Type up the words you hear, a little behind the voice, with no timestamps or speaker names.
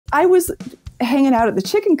I was hanging out at the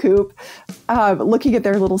chicken coop, looking at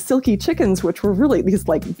their little silky chickens, which were really these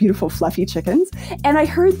like beautiful fluffy chickens. And I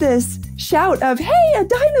heard this shout of, "Hey, a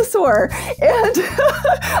dinosaur!" And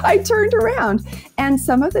I turned around, and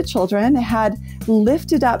some of the children had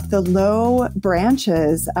lifted up the low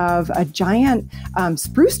branches of a giant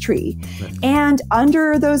spruce tree. Right. And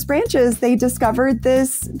under those branches, they discovered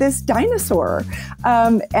this dinosaur,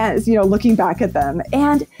 as you know, looking back at them.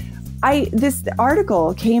 And this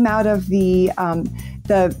article came out of the kind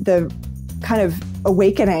of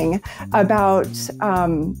awakening about,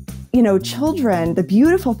 children. The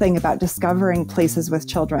beautiful thing about discovering places with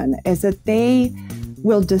children is that they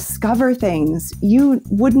will discover things you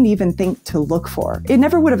wouldn't even think to look for. It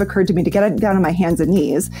never would have occurred to me to get down on my hands and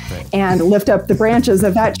knees and lift up the branches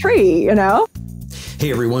of that tree, Hey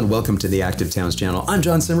everyone, welcome to the Active Towns channel. I'm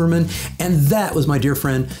John Simmerman, and that was my dear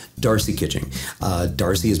friend, Darcy Kitching.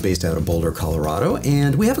 Darcy is based out of Boulder, Colorado,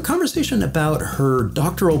 and we have a conversation about her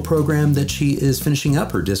doctoral program that she is finishing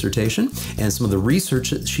up, her dissertation, and some of the research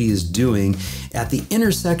that she is doing at the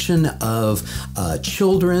intersection of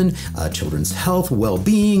children, children's health,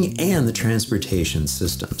 well-being, and the transportation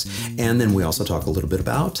systems. And then we also talk a little bit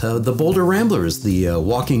about the Boulder Ramblers, the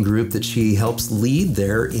walking group that she helps lead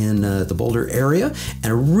there in the Boulder area,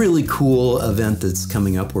 and a really cool event that's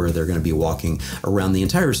coming up where they're going to be walking around the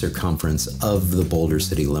entire circumference of the Boulder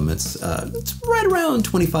city limits. It's right around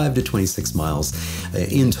 25 to 26 miles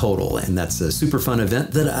in total, and that's a super fun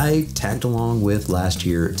event that I tagged along with last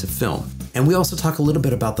year to film. And we also talk a little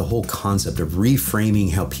bit about the whole concept of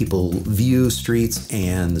reframing how people view streets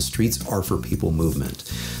and the streets are for people movement.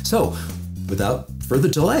 So without further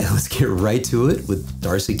delay, let's get right to it with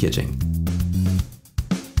Darcy Kitching.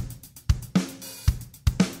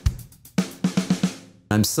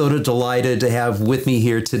 I'm so delighted to have with me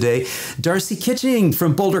here today Darcy Kitching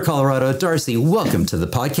from Boulder, Colorado. Darcy, welcome to the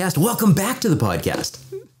podcast. Welcome back to the podcast.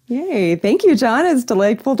 Yay. Thank you, John. It's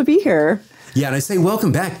delightful to be here. Yeah, and I say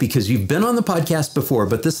welcome back because you've been on the podcast before,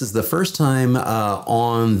 but this is the first time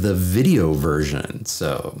on the video version.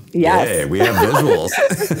 So yes, yay, we have visuals.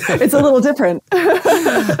 It's a little different.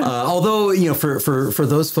 Although, for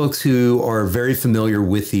those folks who are very familiar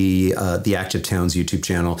with the Active Towns YouTube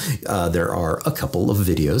channel, there are a couple of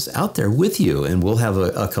videos out there with you, and we'll have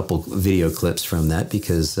a couple video clips from that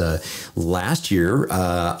because last year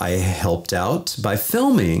I helped out by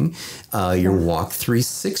filming your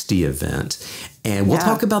Walk360 event. And we'll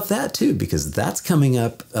talk about that too, because that's coming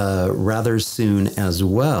up rather soon as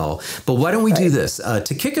well. But why don't we do this?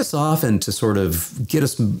 To kick us off and to sort of get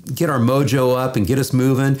our mojo up and get us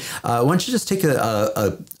moving, why don't you just take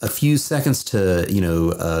a few seconds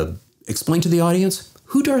to, explain to the audience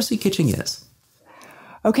who Darcy Kitching is?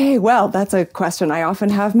 Okay, well, that's a question I often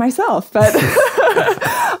have myself, but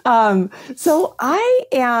so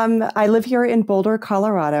I live here in Boulder,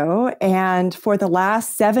 Colorado, and for the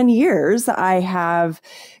last 7 years, I have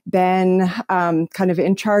been kind of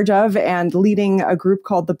in charge of and leading a group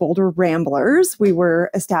called the Boulder Ramblers. We were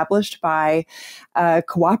established by a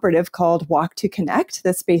cooperative called Walk to Connect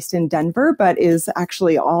that's based in Denver, but is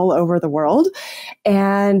actually all over the world.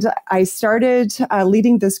 And I started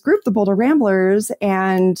leading this group, the Boulder Ramblers,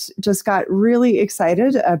 and just got really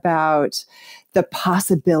excited about the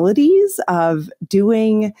possibilities of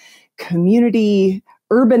doing community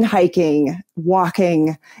urban hiking,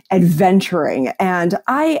 walking, adventuring. And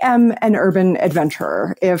I am an urban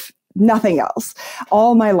adventurer, if nothing else.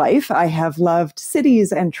 All my life, I have loved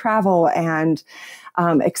cities and travel and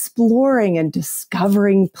exploring and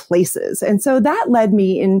discovering places. And so that led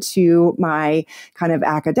me into my kind of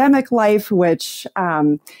academic life, which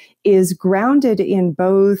is grounded in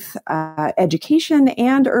both education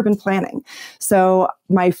and urban planning. So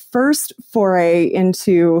my first foray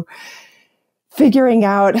into figuring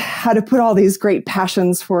out how to put all these great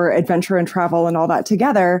passions for adventure and travel and all that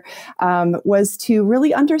together was to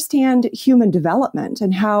really understand human development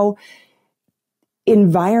and how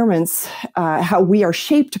environments, how we are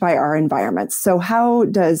shaped by our environments. So how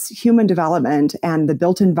does human development and the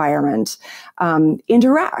built environment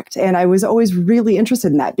interact? And I was always really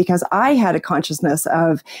interested in that because I had a consciousness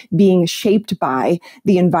of being shaped by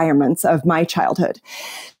the environments of my childhood.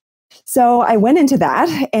 So I went into that,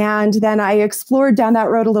 and then I explored down that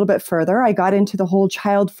road a little bit further. I got into the whole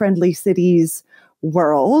child-friendly cities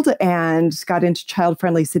world and got into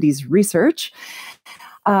child-friendly cities research.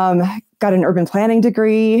 Got an urban planning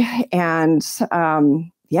degree, and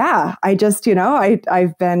I just,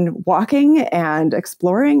 I've been walking and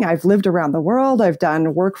exploring. I've lived around the world. I've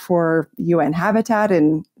done work for UN Habitat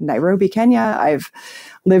in Nairobi, Kenya. I've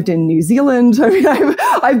lived in New Zealand. I mean,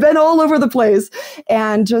 I've been all over the place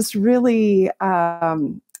and just really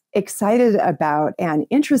excited about and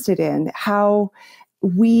interested in how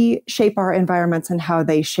we shape our environments and how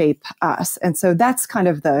they shape us. And so that's kind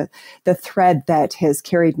of the thread that has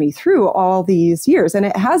carried me through all these years. And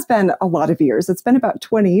it has been a lot of years. It's been about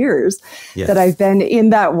 20 years that I've been in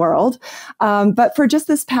that world. But for just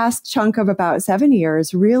this past chunk of about 7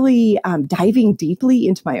 years, really diving deeply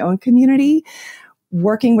into my own community,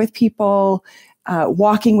 working with people,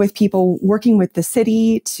 walking with people, working with the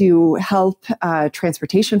city to help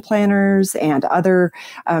transportation planners and other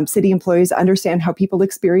city employees understand how people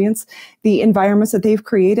experience the environments that they've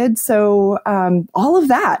created. So all of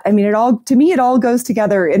that, I mean, to me, it all goes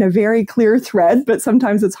together in a very clear thread, but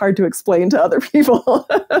sometimes it's hard to explain to other people.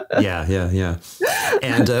 Yeah.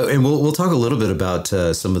 And we'll talk a little bit about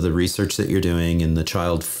some of the research that you're doing in the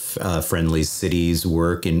child-friendly cities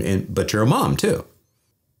work, but you're a mom too.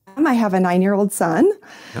 I have a 9-year-old son.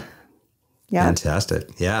 Yeah. Fantastic.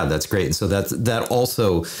 Yeah, that's great. And so that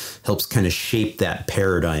also helps kind of shape that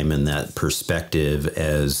paradigm and that perspective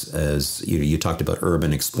as you talked about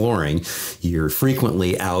urban exploring. You're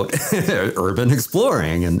frequently out urban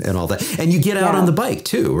exploring and all that. And you get out on the bike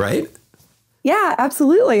too, right? Yeah,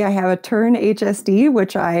 absolutely. I have a Turn HSD,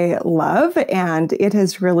 which I love, and it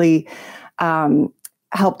has really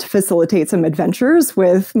helped facilitate some adventures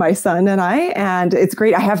with my son and I. And it's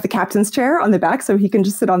great. I have the captain's chair on the back, so he can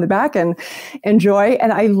just sit on the back and enjoy.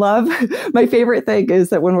 And I love, my favorite thing is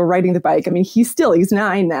that when we're riding the bike, I mean, he's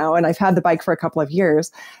 9 now, and I've had the bike for a couple of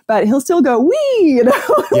years, but he'll still go, wee,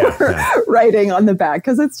 riding on the back,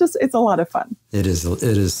 because it's a lot of fun. It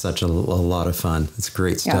is such a lot of fun. It's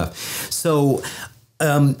great stuff. So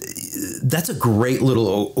that's a great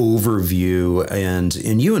little overview, and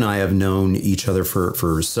you and I have known each other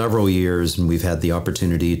for several years, and we've had the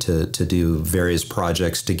opportunity to do various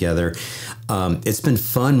projects together. It's been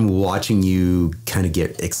fun watching you kind of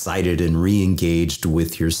get excited and re-engaged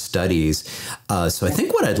with your studies. So I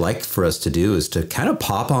think what I'd like for us to do is to kind of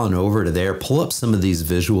pop on over to there, pull up some of these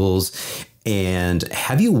visuals, and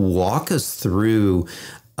have you walk us through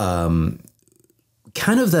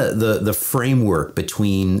kind of the framework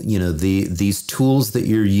between these tools that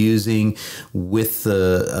you're using with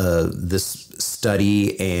this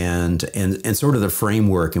study and sort of the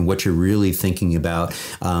framework and what you're really thinking about.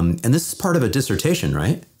 And this is part of a dissertation,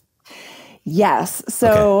 right? Yes.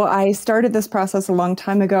 So I started this process a long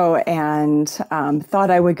time ago and thought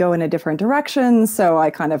I would go in a different direction. So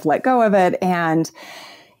I kind of let go of it. And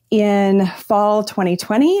in fall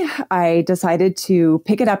 2020, I decided to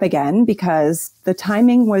pick it up again because the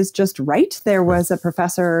timing was just right. There was a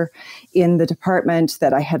professor in the department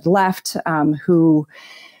that I had left who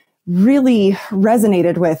really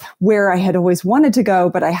resonated with where I had always wanted to go,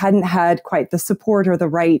 but I hadn't had quite the support or the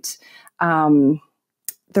right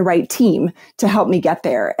team to help me get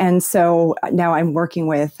there. And so now I'm working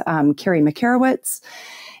with Carrie McCarowitz.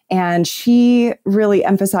 And she really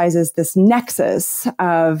emphasizes this nexus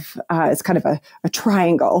of, it's kind of a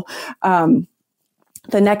triangle, the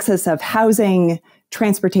nexus of housing,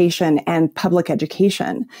 transportation, and public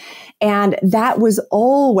education. And that was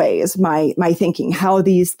always my thinking, how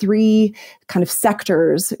these three kind of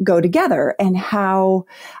sectors go together and how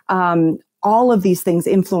all of these things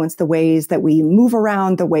influence the ways that we move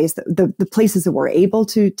around, the ways that the places that we're able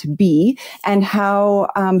to be, and how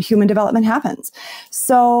human development happens.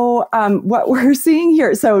 So what we're seeing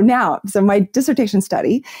here, so my dissertation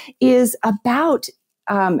study is about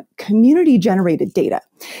community-generated data.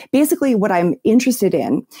 Basically, what I'm interested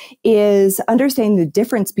in is understanding the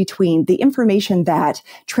difference between the information that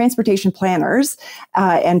transportation planners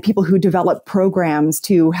and people who develop programs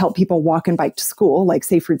to help people walk and bike to school, like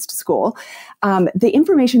Safe Routes to School, the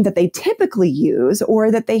information that they typically use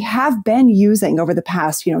or that they have been using over the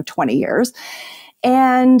past 20 years,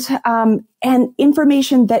 and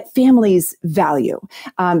information that families value.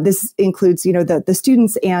 This includes, the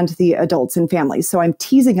students and the adults and families. So I'm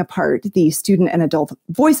teasing apart the student and adult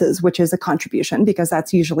voices, which is a contribution because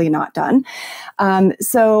that's usually not done.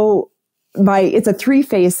 It's a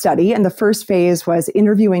 3-phase study, and the first phase was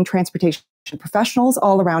interviewing transportation professionals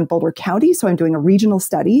all around Boulder County. So I'm doing a regional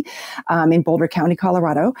study in Boulder County,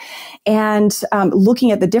 Colorado, and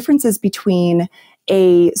looking at the differences between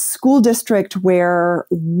a school district where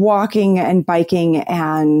walking and biking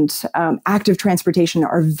and active transportation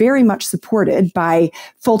are very much supported by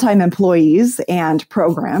full-time employees and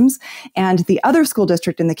programs, and the other school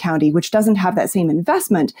district in the county, which doesn't have that same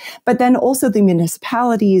investment, but then also the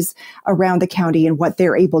municipalities around the county and what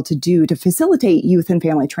they're able to do to facilitate youth and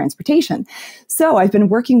family transportation. So I've been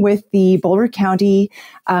working with the Boulder County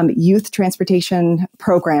Youth Transportation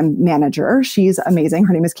Program Manager. She's amazing.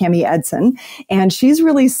 Her name is Cami Edson, and she's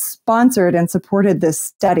really sponsored and supported this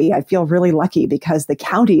study. I feel really lucky because the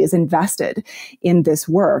county is invested in this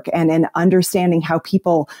work and in understanding how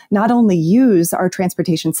people not only use our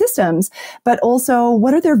transportation systems, but also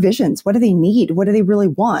what are their visions? What do they need? What do they really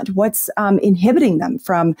want? What's inhibiting them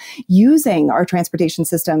from using our transportation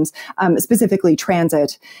systems, specifically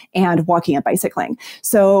transit and walking and bicycling?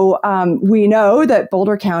 So we know that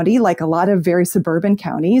Boulder County, like a lot of very suburban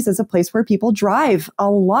counties, is a place where people drive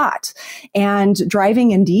a lot. And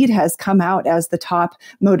driving indeed has come out as the top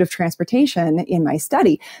mode of transportation in my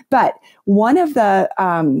study. But one of the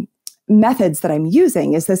methods that I'm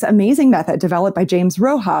using is this amazing method developed by James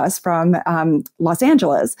Rojas from Los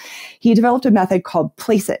Angeles. He developed a method called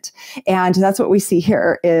Place It. And that's what we see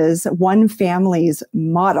here is one family's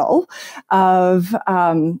model of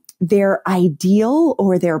their ideal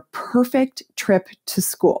or their perfect trip to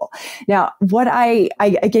school. Now, what I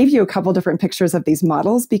gave you a couple different pictures of these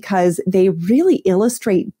models because they really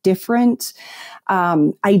illustrate different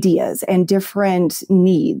ideas and different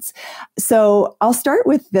needs. So I'll start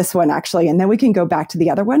with this one actually, and then we can go back to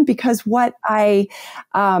the other one because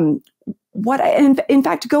in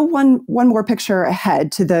fact, go one more picture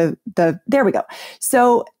ahead to there we go.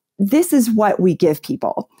 So this is what we give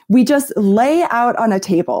people. We just lay out on a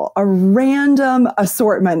table a random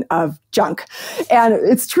assortment of junk. And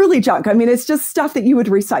it's truly junk. I mean, it's just stuff that you would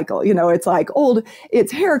recycle. You know, it's like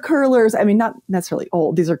it's hair curlers. I mean, not necessarily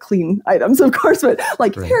old. These are clean items, of course, but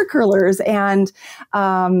like hair curlers and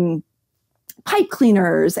pipe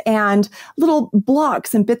cleaners and little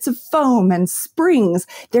blocks and bits of foam and springs.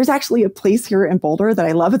 There's actually a place here in Boulder that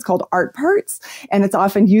I love. It's called Art Parts, and it's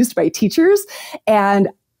often used by teachers. And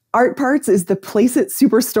Art Parts is the Place It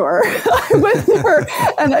superstore. I went there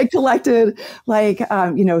and I collected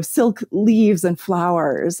silk leaves and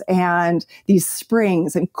flowers and these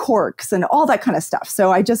springs and corks and all that kind of stuff.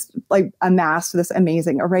 So I just amassed this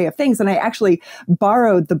amazing array of things. And I actually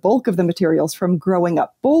borrowed the bulk of the materials from Growing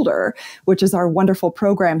Up Boulder, which is our wonderful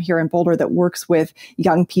program here in Boulder that works with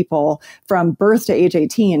young people from birth to age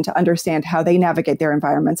 18 to understand how they navigate their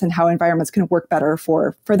environments and how environments can work better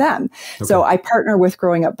for them. Okay. So I partner with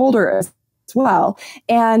Growing Up Boulder as well.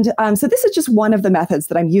 And so this is just one of the methods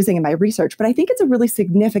that I'm using in my research, but I think it's a really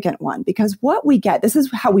significant one because what we get, this is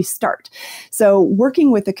how we start. So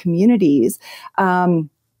working with the communities, I'm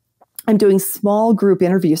doing small group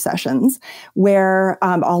interview sessions where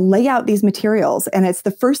I'll lay out these materials, and it's the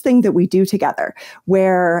first thing that we do together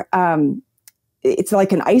where it's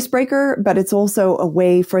like an icebreaker, but it's also a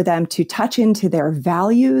way for them to touch into their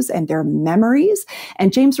values and their memories.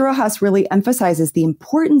 And James Rojas really emphasizes the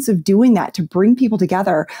importance of doing that to bring people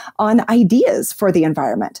together on ideas for the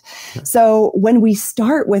environment. Yeah. So when we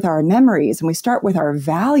start with our memories and we start with our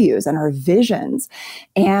values and our visions,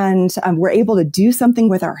 and we're able to do something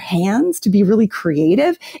with our hands to be really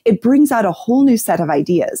creative, it brings out a whole new set of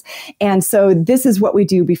ideas. And so this is what we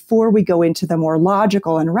do before we go into the more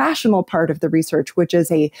logical and rational part of the research, which is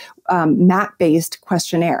a map-based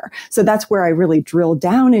questionnaire. So that's where I really drill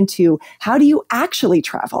down into how do you actually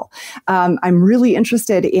travel? I'm really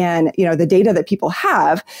interested in, the data that people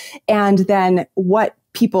have, and then what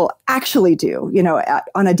people actually do,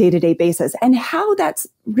 on a day-to-day basis, and how that's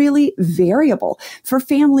really variable. For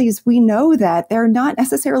families, we know that they're not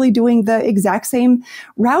necessarily doing the exact same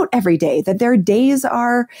route every day, that their days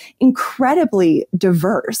are incredibly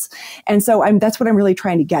diverse. And so that's what I'm really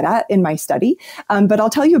trying to get at in my study. But I'll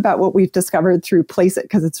tell you about what we've discovered through Place It,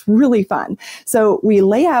 because it's really fun. So we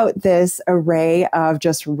lay out this array of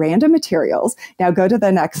just random materials. Now go to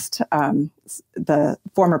the next, the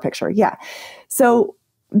former picture. Yeah. So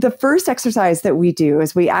the first exercise that we do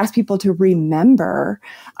is we ask people to remember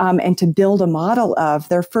and to build a model of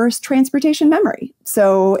their first transportation memory.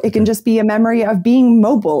 So it can just be a memory of being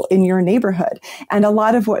mobile in your neighborhood. And a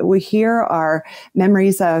lot of what we hear are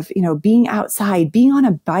memories of, being outside, being on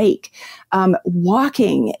a bike,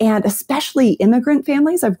 walking, and especially immigrant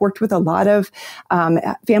families. I've worked with a lot of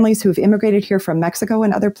families who've immigrated here from Mexico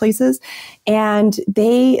and other places. And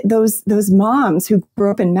those moms who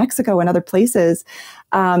grew up in Mexico and other places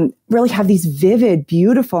really have these vivid,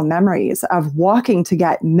 beautiful memories of walking to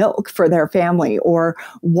get milk for their family or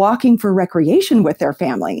walking for recreation with their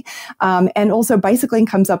family. And also bicycling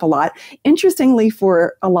comes up a lot. Interestingly,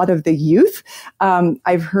 for a lot of the youth,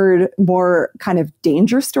 I've heard more kind of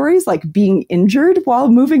danger stories like being injured while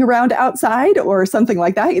moving around outside or something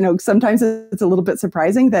like that. Sometimes it's a little bit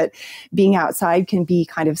surprising that being outside can be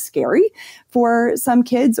kind of scary for some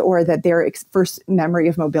kids, or that their first memory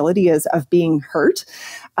of mobility is of being hurt.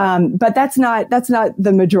 But that's not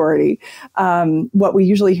the majority. What we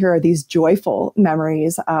usually hear are these joyful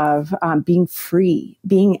memories of being free,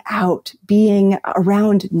 being out, being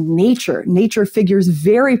around nature. Nature figures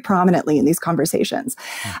very prominently in these conversations.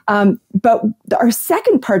 But our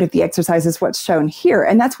second part of the exercise is what's shown here.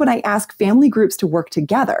 And that's when I ask family groups to work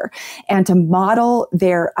together and to model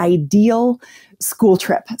their ideal school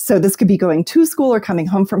trip. So this could be going to school or coming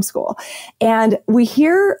home from school. And we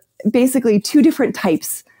hear basically two different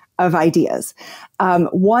types of ideas.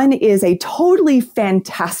 One is a totally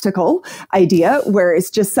fantastical idea where it's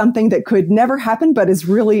just something that could never happen, but is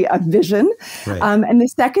really a vision. Right. And the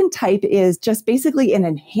second type is just basically an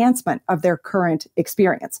enhancement of their current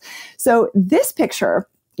experience. So this picture,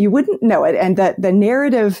 you wouldn't know it. And the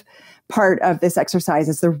narrative part of this exercise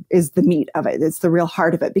is the meat of it. It's the real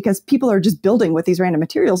heart of it, because people are just building with these random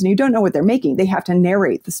materials and you don't know what they're making. They have to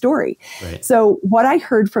narrate the story. Right. So what I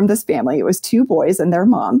heard from this family, it was two boys and their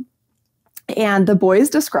mom. And the boys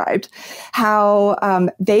described how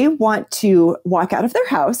they want to walk out of their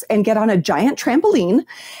house and get on a giant trampoline.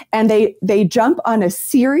 And they jump on a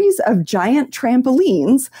series of giant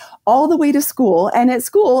trampolines all the way to school. And at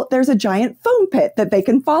school, there's a giant foam pit that they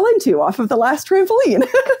can fall into off of the last trampoline.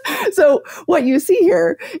 So what you see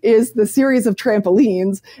here is the series of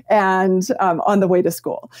trampolines and on the way to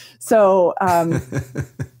school. So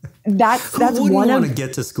that's Who wouldn't one want of to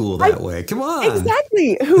get to school that way? Come on.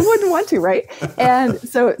 Exactly. Who wouldn't want to, right? And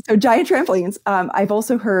so giant trampolines. I've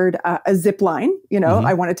also heard a zip line. You know,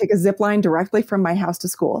 I want to take a zip line directly from my house to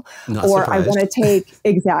school. Not or surprised. I want to take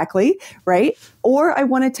exactly, right? Or I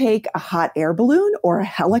want to take a hot air balloon or a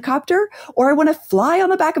helicopter, or I want to fly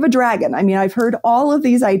on the back of a dragon. I mean, I've heard all of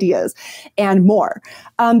these ideas and more.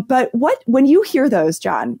 But when you hear those,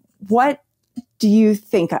 John, what do you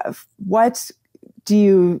think of? What do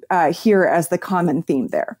you hear as the common theme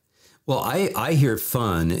there? Well, I hear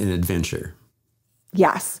fun and adventure.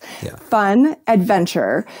 Yes. Yeah. Fun,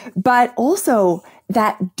 adventure, but also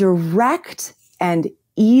that direct and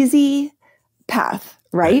easy path,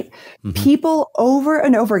 right? People over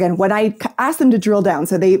and over again, when I ask them to drill down,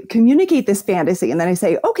 so they communicate this fantasy, and then I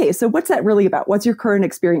say, okay, so what's that really about? What's your current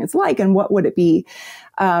experience like? And what would it be?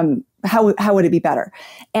 How would it be better?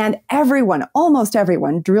 And almost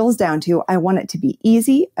everyone drills down to, I want it to be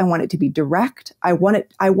easy. I want it to be direct. I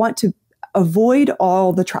want to avoid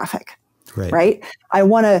all the traffic, right? I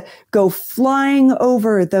want to go flying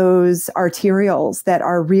over those arterials that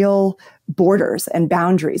are real borders and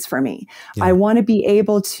boundaries for me. Yeah. I want to be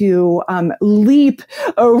able to leap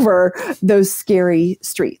over those scary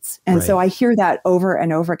streets. And so I hear that over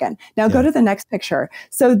and over again. Now go to the next picture.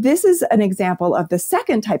 So this is an example of the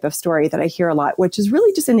second type of story that I hear a lot, which is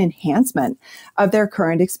really just an enhancement of their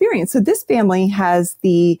current experience. So this family has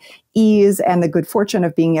the ease and the good fortune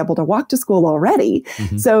of being able to walk to school already.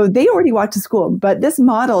 So they already walk to school, but this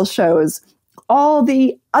model shows all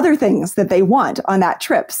the other things that they want on that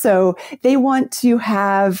trip. So they want to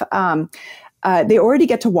have, they already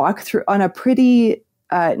get to walk through on a pretty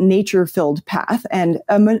nature-filled path. And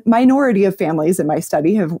a minority of families in my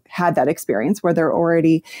study have had that experience where they're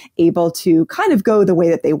already able to kind of go the way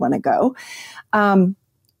that they want to go.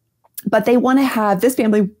 But they want to have, this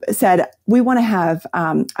family said, we want to have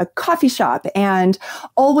a coffee shop and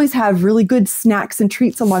always have really good snacks and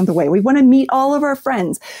treats along the way. We want to meet all of our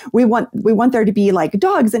friends. We want there to be like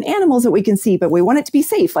dogs and animals that we can see, but we want it to be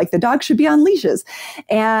safe. Like the dog should be on leashes.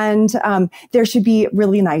 And there should be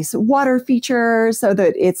really nice water features so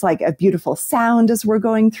that it's like a beautiful sound as we're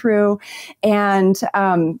going through. And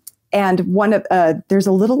one of, there's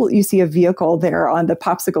a little, you see a vehicle there on the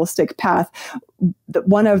popsicle stick path.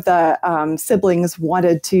 One of the siblings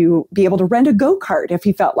wanted to be able to rent a go-kart if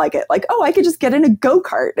he felt like it. Like, oh, I could just get in a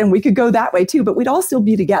go-kart and we could go that way too, but we'd all still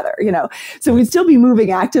be together, you know? So we'd still be moving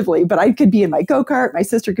actively, but I could be in my go-kart. My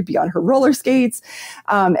sister could be on her roller skates,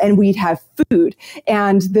 and we'd have food.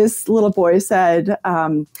 And this little boy said,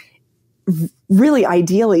 really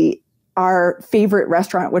ideally, our favorite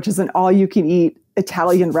restaurant, which is an all-you-can-eat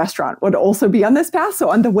Italian restaurant, would also be on this path. So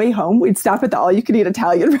on the way home, we'd stop at the all-you-can-eat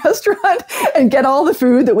Italian restaurant and get all the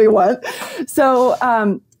food that we want. So,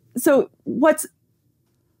 so what's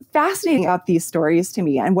fascinating about these stories to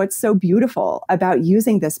me, and what's so beautiful about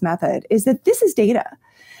using this method, is that this is data.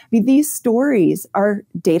 I mean, these stories are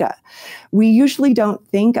data. We usually don't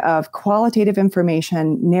think of qualitative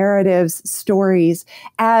information, narratives, stories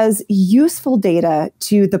as useful data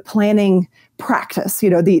to the planning practice, you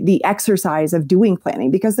know, the exercise of doing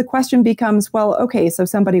planning, because the question becomes, well, okay, so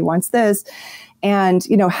somebody wants this, And,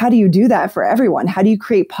 how do you do that for everyone? How do you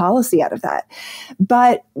create policy out of that?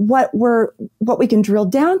 But what we can drill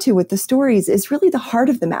down to with the stories is really the heart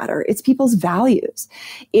of the matter. It's people's values.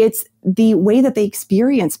 It's the way that they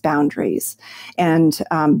experience boundaries and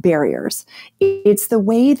barriers. It's the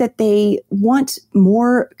way that they want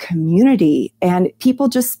more community. And people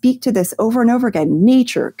just speak to this over and over again: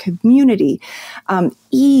 nature, community,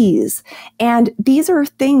 ease. And these are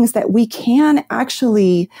things that we can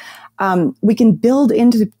actually we can build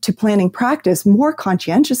into planning practice more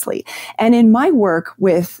conscientiously. And in my work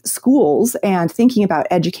with schools and thinking about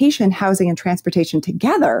education, housing, and transportation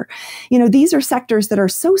together, these are sectors that are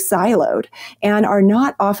so siloed and are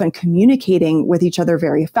not often communicating with each other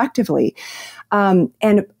very effectively.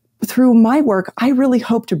 And through my work, I really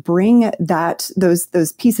hope to bring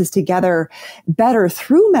those pieces together better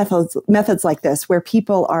through methods like this, where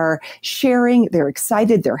people are sharing, they're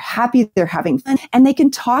excited, they're happy, they're having fun, and they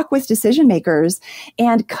can talk with decision makers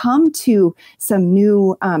and come to some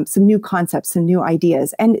new concepts, some new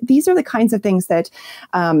ideas. And these are the kinds of things that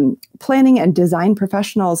planning and design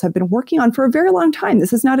professionals have been working on for a very long time.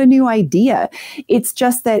 This is not a new idea. It's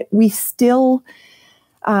just that we still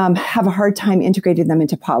have a hard time integrating them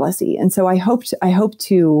into policy. And so I hope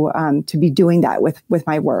to be doing that with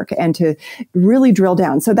my work and to really drill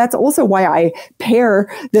down. So that's also why I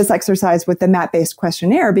pair this exercise with the map-based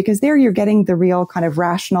questionnaire, because there you're getting the real kind of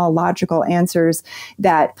rational, logical answers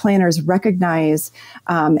that planners recognize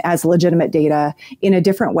as legitimate data in a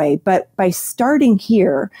different way. But by starting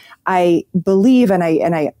here, I believe and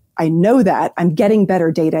I know that I'm getting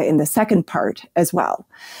better data in the second part as well.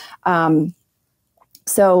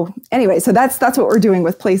 So anyway, so that's what we're doing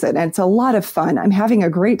with Place It, and it's a lot of fun. I'm having a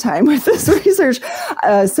great time with this research.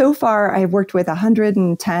 So far, I've worked with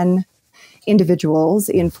 110 individuals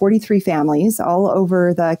in 43 families all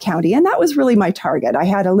over the county, and that was really my target. I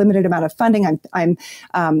had a limited amount of funding. I'm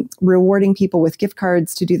rewarding people with gift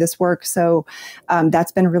cards to do this work, so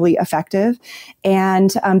that's been really effective.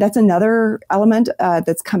 And that's another element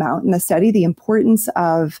that's come out in the study: the importance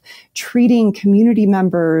of treating community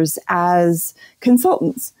members as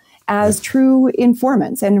consultants, as true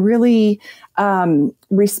informants, and really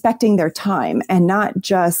respecting their time and not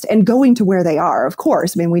just, and going to where they are, of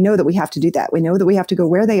course. I mean, we know that we have to do that. We know that we have to go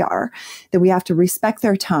where they are, that we have to respect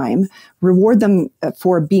their time, reward them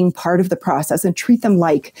for being part of the process, and treat them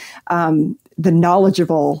like the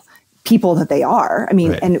knowledgeable people that they are. I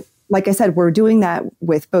mean, right. And like I said, we're doing that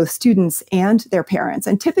with both students and their parents.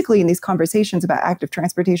 And typically in these conversations about active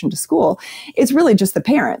transportation to school, it's really just the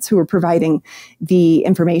parents who are providing the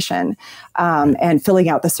information and filling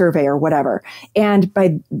out the survey or whatever. And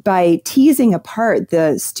by teasing apart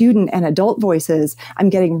the student and adult voices, I'm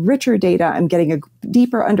getting richer data. I'm getting a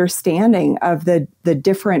deeper understanding of the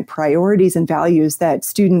different priorities and values that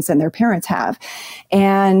students and their parents have.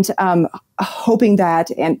 And hoping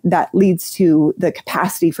that leads to the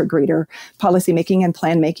capacity for greater policymaking and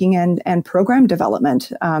plan making and program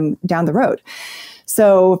development down the road.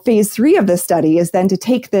 So phase 3 of this study is then to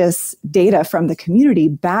take this data from the community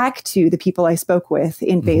back to the people I spoke with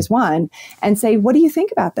in phase 1 and say, what do you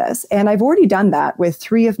think about this? And I've already done that with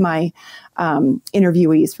 3 of my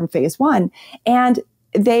interviewees from phase 1. And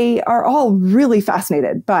they are all really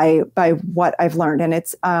fascinated by what I've learned. And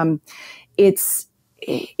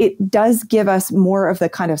it does give us more of the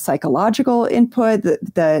kind of psychological input,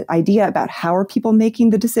 the idea about how are people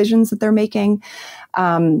making the decisions that they're making.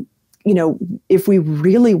 If we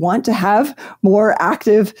really want to have more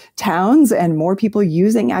active towns and more people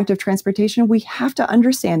using active transportation, we have to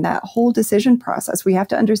understand that whole decision process. We have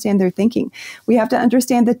to understand their thinking. We have to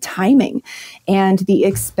understand the timing and the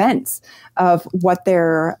expense of what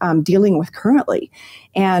they're dealing with currently.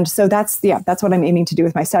 And so that's what I'm aiming to do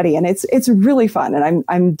with my study. And it's really fun. And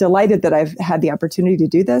I'm delighted that I've had the opportunity to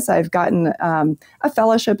do this. I've gotten a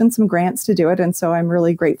fellowship and some grants to do it. And so I'm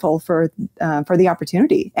really grateful for the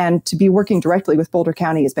opportunity. And to be working directly with Boulder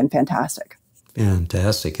County has been fantastic.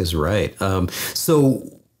 Fantastic is right. So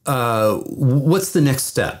what's the next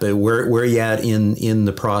step? Where are you at in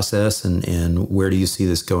the process, and where do you see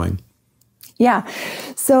this going? Yeah.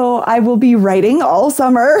 So I will be writing all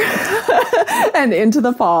summer and into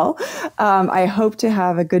the fall. I hope to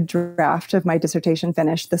have a good draft of my dissertation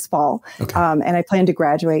finished this fall. Okay. And I plan to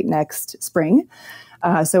graduate next spring.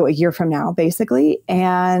 So a year from now, basically.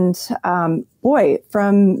 And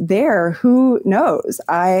from there, who knows?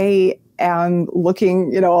 I am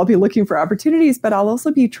looking, I'll be looking for opportunities, but I'll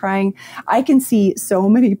also be trying. I can see so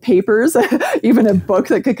many papers, even a book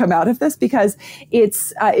that could come out of this, because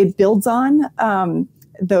it builds on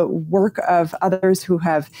the work of others who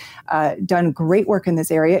have done great work in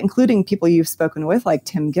this area, including people you've spoken with, like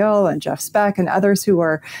Tim Gill and Jeff Speck and others who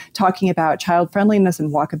are talking about child friendliness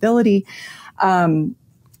and walkability. I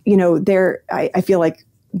feel like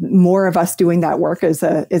more of us doing that work is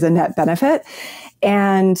a net benefit.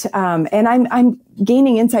 And I'm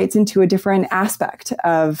gaining insights into a different aspect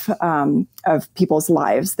of people's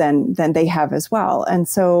lives than they have as well. And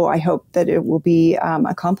so I hope that it will be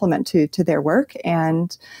a complement to their work,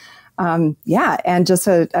 and and just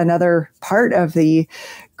another part of the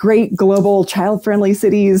great global child-friendly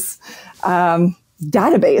cities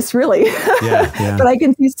database, really. Yeah. But I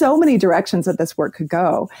can see so many directions that this work could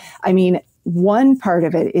go. I mean, one part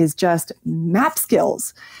of it is just map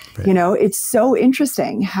skills. Right. It's so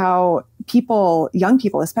interesting how young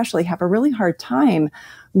people especially, have a really hard time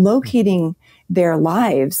locating their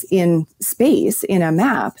lives in space in a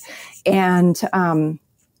map. And,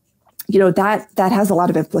 that has a lot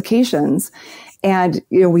of implications. And,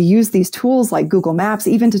 we use these tools like Google Maps,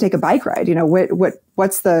 even to take a bike ride.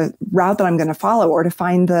 What's the route that I'm going to follow, or to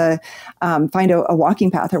find a walking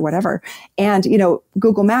path or whatever. And,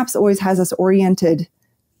 Google Maps always has us oriented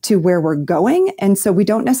to where we're going. And so we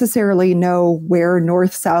don't necessarily know where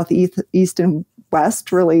north, south, east, and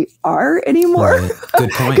west really are anymore. Right. Good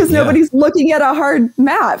point. Because nobody's looking at a hard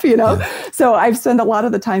map, Yeah. So I've spent a lot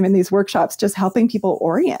of the time in these workshops just helping people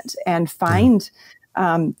orient and find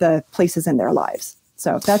the places in their lives.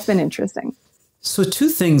 So that's been interesting. So two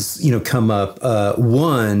things, come up.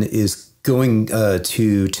 One is going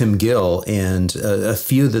to Tim Gill, and a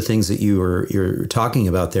few of the things that you're talking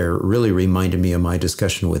about there really reminded me of my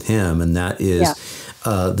discussion with him, and that is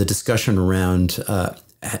the discussion around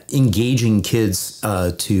engaging kids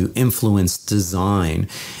to influence design.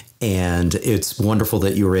 And it's wonderful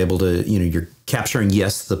that you were able to, you're capturing,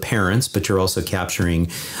 yes, the parents, but you're also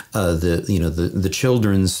capturing the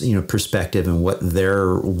children's, perspective and what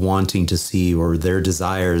they're wanting to see, or their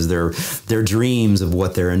desires, their dreams of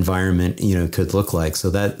what their environment, could look like.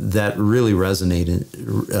 So that really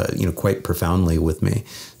resonated, quite profoundly with me.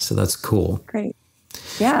 So that's cool. Great.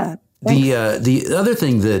 Yeah. The other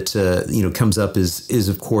thing that comes up is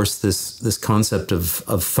of course this concept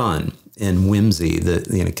of fun and whimsy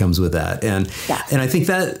that comes with that, and I think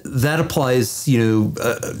that applies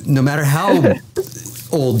no matter how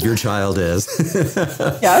old your child is.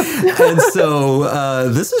 And so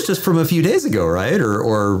this is just from a few days ago, right,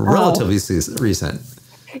 or relatively recent.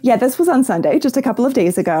 Yeah, this was on Sunday, just a couple of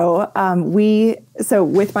days ago. So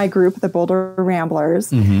with my group, the Boulder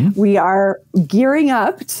Ramblers, we are gearing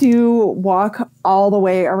up to walk all the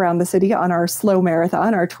way around the city on our slow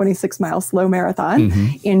marathon, our 26-mile slow marathon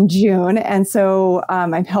in June. And so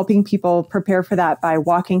I'm helping people prepare for that by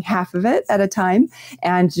walking half of it at a time,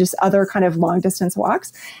 and just other kind of long distance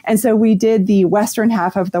walks. And so we did the western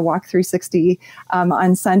half of the Walk360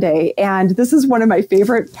 on Sunday. And this is one of my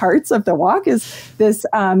favorite parts of the walk, is this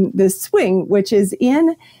swing, which is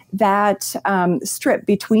in that strip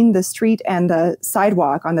between the street and the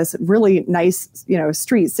sidewalk on this really nice,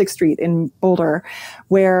 street, 6th Street in Boulder,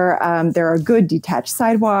 where there are good detached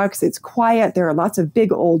sidewalks. It's quiet. There are lots of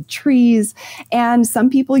big old trees. And some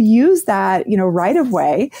people use that, right of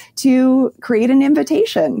way to create an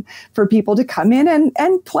invitation for people to come in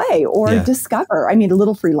and play or discover. I mean,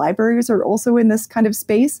 little free libraries are also in this kind of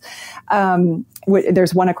space.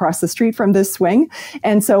 There's one across the street from this swing.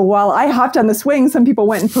 And so while I hopped on the swing, some people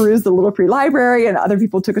went and perused the little free library, and other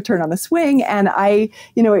people took a turn on the swing. And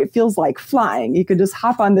it feels like flying. You could just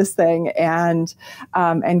hop on this thing and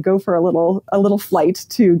go for a little flight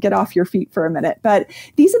to get off your feet for a minute. But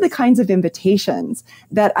these are the kinds of invitations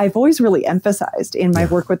that I've always really emphasized in my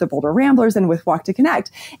work with the Boulder Ramblers and with Walk to Connect.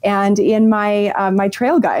 And in my my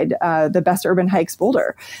trail guide, the Best Urban Hikes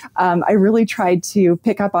Boulder, I really tried to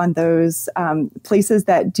pick up on those places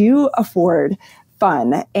that do afford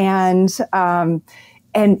fun and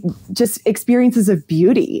just experiences of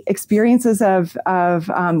beauty, experiences of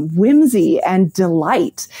whimsy and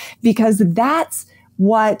delight, because that's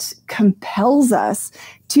what compels us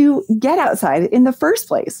to get outside in the first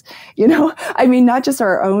place. I mean, not just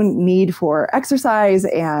our own need for exercise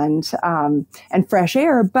and fresh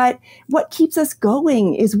air, but what keeps us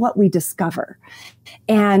going is what we discover.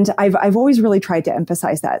 And I've always really tried to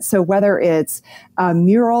emphasize that. So whether it's a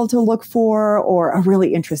mural to look for, or a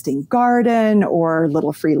really interesting garden, or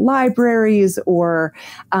little free libraries, or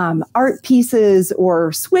art pieces,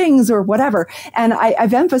 or swings, or whatever. And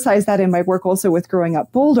I've emphasized that in my work also with Growing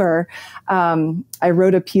Up Boulder. I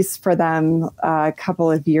wrote a a piece for them a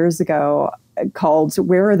couple of years ago called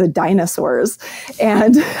 "Where Are the Dinosaurs?"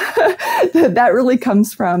 And that really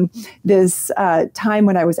comes from this time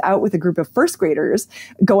when I was out with a group of first graders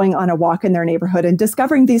going on a walk in their neighborhood and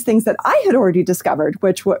discovering these things that I had already discovered,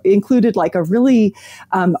 which included like a really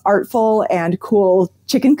artful and cool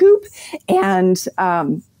chicken coop and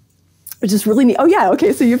just really neat. Oh yeah.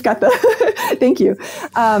 Okay. So you've got the, thank you.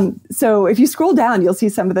 So if you scroll down, you'll see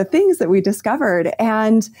some of the things that we discovered.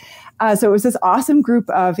 And so it was this awesome group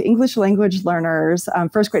of English language learners,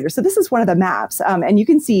 first graders. So this is one of the maps. And you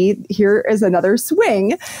can see here is another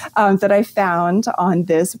swing that I found on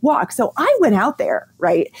this walk. So I went out there,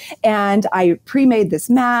 right? And I pre-made this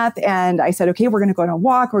map and I said, okay, we're going to go on a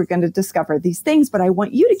walk. We're going to discover these things, but I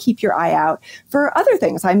want you to keep your eye out for other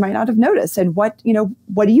things I might not have noticed. And what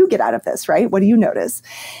do you get out of this, right? What do you notice?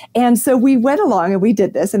 And so we went along and we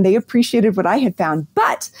did this and they appreciated what I had found.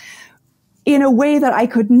 But in a way that I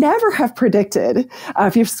could never have predicted.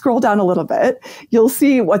 If you scroll down a little bit, you'll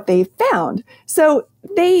see what they found. So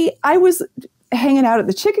I was hanging out at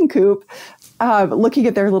the chicken coop, looking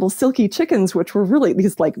at their little silky chickens, which were really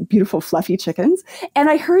these like beautiful fluffy chickens. And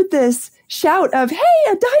I heard this shout of,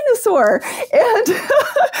 "Hey, a dinosaur." And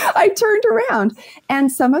I turned around and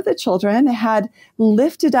some of the children had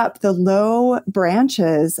lifted up the low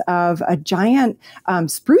branches of a giant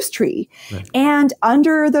spruce tree. Right. And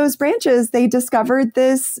under those branches, they discovered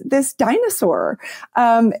this dinosaur,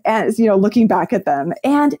 as looking back at them.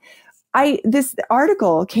 And this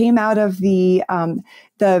article came out of the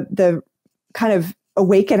kind of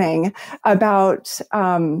awakening about,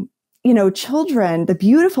 children. The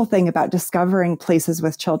beautiful thing about discovering places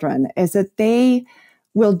with children is that they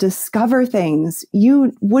will discover things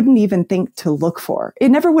you wouldn't even think to look for. It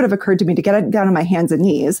never would have occurred to me to get down on my hands and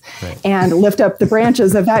knees and lift up the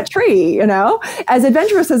branches of that tree, as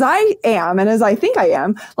adventurous as I am and as I think I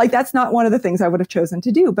am, like that's not one of the things I would have chosen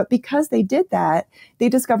to do. But because they did that, they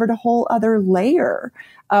discovered a whole other layer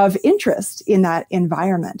of interest in that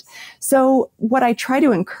environment. So what I try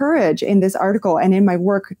to encourage in this article and in my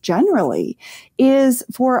work generally is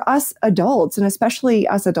for us adults, and especially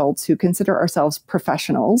us adults who consider ourselves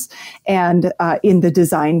professionals and in the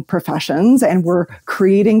design professions, and we're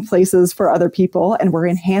creating places for other people and we're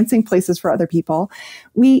enhancing places for other people,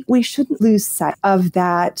 we shouldn't lose sight of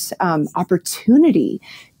that opportunity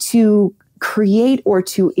to create or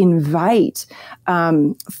to invite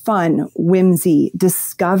fun, whimsy,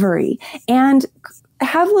 discovery, and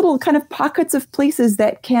have little kind of pockets of places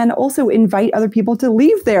that can also invite other people to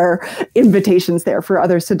leave their invitations there for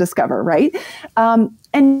others to discover, right?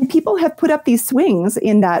 And people have put up these swings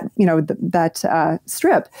in that, that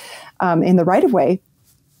strip in the right-of-way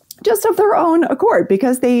just of their own accord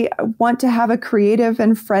because they want to have a creative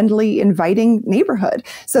and friendly, inviting neighborhood.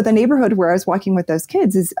 So the neighborhood where I was walking with those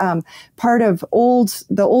kids is part of the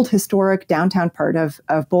old historic downtown part of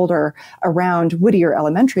Boulder around Whittier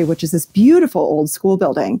Elementary, which is this beautiful old school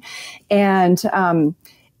building. And,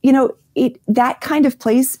 that kind of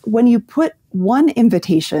place, when you put one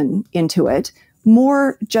invitation into it,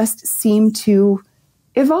 more just seem to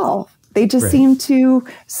evolve. They just seem to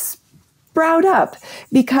sprout up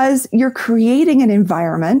because you're creating an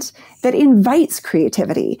environment that invites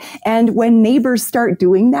creativity. And when neighbors start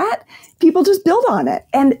doing that, people just build on it.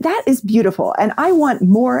 And that is beautiful. And I want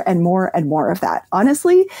more and more and more of that.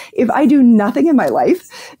 Honestly, if I do nothing in my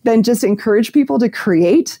life than just encourage people to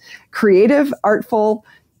create creative, artful,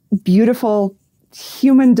 beautiful,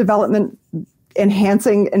 human development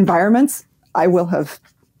enhancing environments, I will have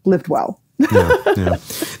lived well. Yeah.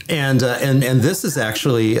 And this is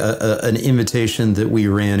actually an invitation that we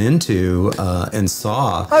ran into and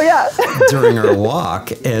saw during our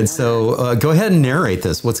walk. And so go ahead and narrate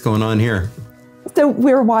this. What's going on here? So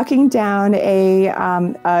we're walking down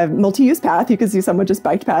a multi-use path. You can see someone just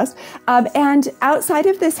biked past. And outside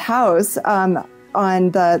of this house,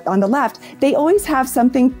 on the left, they always have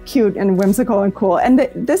something cute and whimsical and cool. And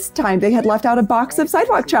this time they had left out a box of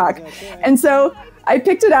sidewalk chalk. And so I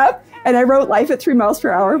picked it up and I wrote "Life at 3 miles per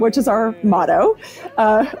hour," which is our motto,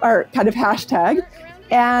 our kind of hashtag,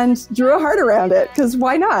 and drew a heart around it because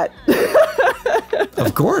why not?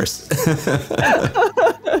 Of course.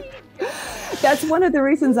 That's one of the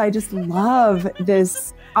reasons I just love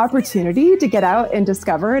this opportunity to get out and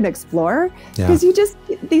discover and explore, because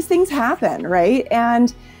these things happen, right?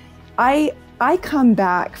 And I come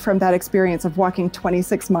back from that experience of walking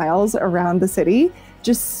 26 miles around the city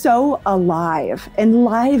just so alive,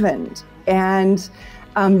 enlivened, and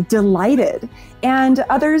delighted, and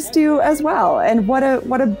others do as well. And what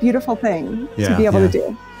a beautiful thing to be able to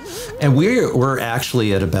do. And we're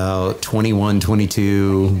actually at about 21,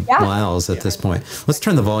 22 miles at this point. Let's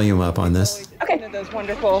turn the volume up on this. Okay. One of those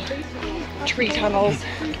wonderful tree tunnels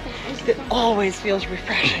that always feels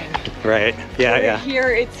refreshing. Right. Yeah, yeah. Here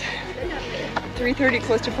it's 3:30,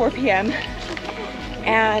 close to 4 p.m.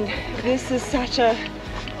 And this is such a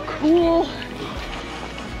cool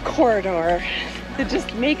corridor that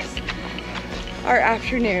just makes our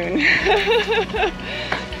afternoon.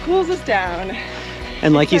 Cools us down.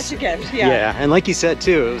 And like it's such a gift, yeah. And like you said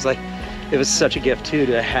too, it was such a gift too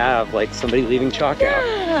to have like somebody leaving chalk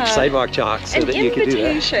out, sidewalk chalk, so that you could do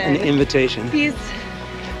that. An invitation. These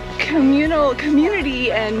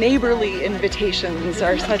community and neighborly invitations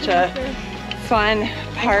are such a fun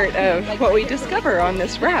part of what we discover on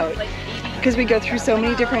this route, because we go through so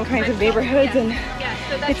many different kinds of neighborhoods, and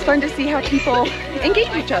it's fun to see how people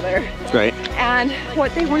engage each other. Right. And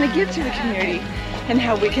what they want to give to the community and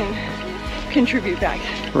how we can contribute back.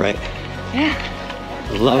 Right. Yeah.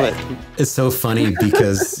 Love it. It's so funny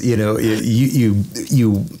because, you know, you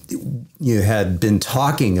had been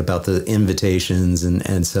talking about the invitations,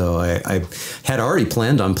 and so I had already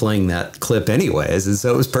planned on playing that clip anyways, and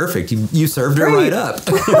so it was perfect. You served her right up.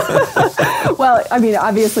 Well, I mean,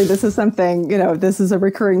 obviously this is something, you know, this is a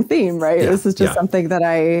recurring theme, right? Yeah, this is just something that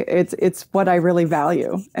it's what I really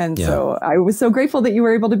value. And so I was so grateful that you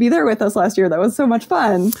were able to be there with us last year. That was so much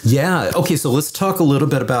fun. Yeah. Okay. So let's talk a little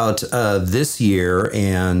bit about this year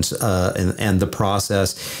and the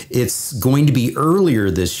process. It's going to be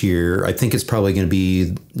earlier this year. I think it's probably going to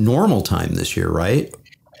be normal time this year, right?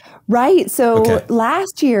 Right. So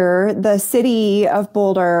last year, the city of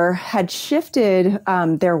Boulder had shifted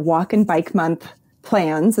their walk and bike month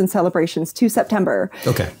plans and celebrations to September.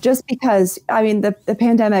 Okay. Just because, I mean, the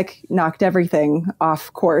pandemic knocked everything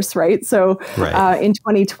off course, right? So in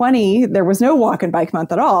 2020, there was no walk and bike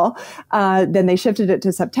month at all. Then they shifted it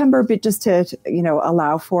to September, but just to, you know,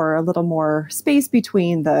 allow for a little more space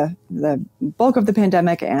between the bulk of the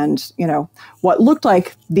pandemic and, you know, what looked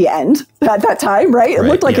like the end at that time, right? It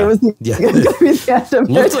looked like it was the end of it.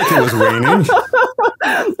 Looked like it was raining.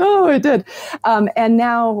 Oh, it did. And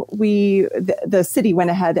now the city went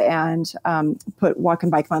ahead and put Walk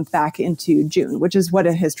and Bike Month back into June, which is what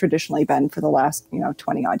it has traditionally been for the last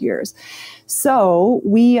 20 odd years. So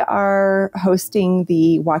we are hosting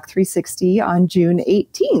the Walk360 on June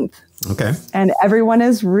 18th. Okay. And everyone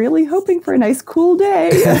is really hoping for a nice cool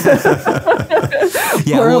day.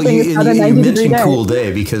 Yeah, well, you mentioned cool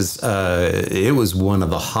day because it was one of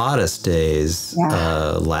the hottest days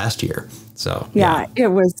last year. So yeah, it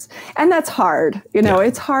was, and that's hard. You know,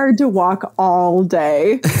 it's hard to walk all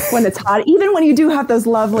day when it's hot, even when you do have those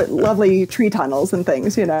lovely tree tunnels and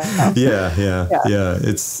things. You know. Yeah.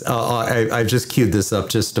 It's I've just queued this up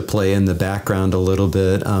just to play in the background a little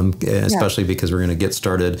bit, especially because we're going to get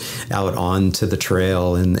started out onto the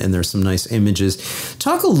trail, and there's some nice images.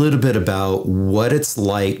 Talk a little bit about what it's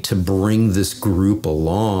like to bring this group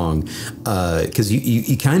along, because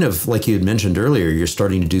you kind of, like you had mentioned earlier, you're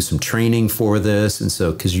starting to do some training for this, and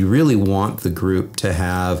so because you really want the group to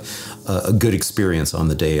have a good experience on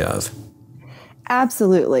the day of.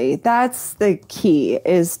 Absolutely. That's the key,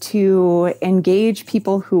 is to engage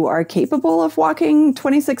people who are capable of walking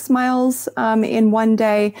 26 miles in one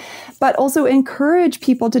day, but also encourage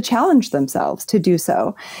people to challenge themselves to do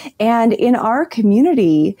so. And in our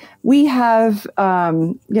community, we have,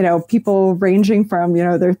 people ranging from,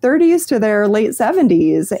 their 30s to their late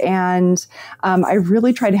 70s. And I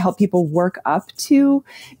really try to help people work up to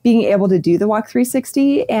being able to do the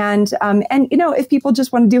Walk360. And if people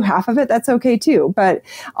just want to do half of it, that's okay too. But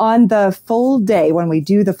on the full day, when we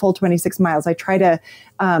do the full 26 miles, I try to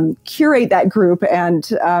curate that group and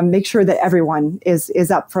make sure that everyone is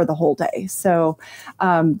up for the whole day. So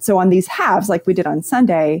on these halves, like we did on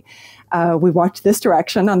Sunday, we walked this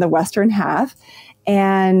direction on the western half,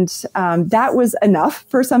 and that was enough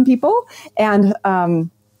for some people. And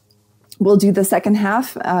we'll do the second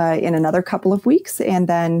half in another couple of weeks, and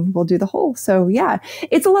then we'll do the whole. So yeah,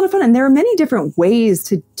 it's a lot of fun. And there are many different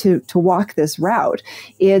ways to walk this route.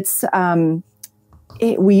 We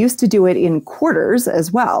used to do it in quarters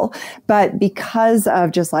as well, but because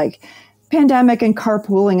of just like pandemic and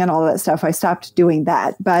carpooling and all that stuff, I stopped doing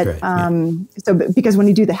that. But because when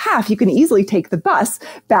you do the half, you can easily take the bus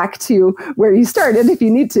back to where you started if you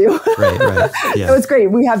need to. Right. Yeah. So it's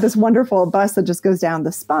great. We have this wonderful bus that just goes down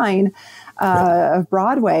the spine of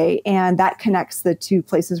Broadway, and that connects the two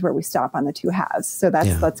places where we stop on the two halves. So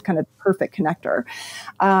that's kind of perfect connector.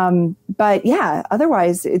 But yeah,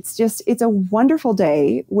 otherwise it's a wonderful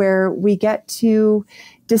day where we get to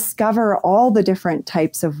discover all the different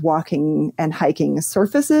types of walking and hiking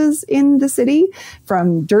surfaces in the city,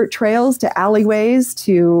 from dirt trails to alleyways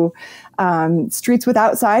to streets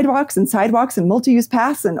without sidewalks and multi-use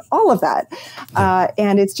paths and all of that.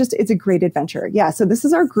 And it's a great adventure. Yeah. So this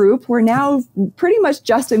is our group. We're now pretty much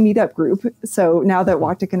just a meetup group. So now that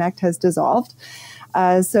Walk to Connect has dissolved.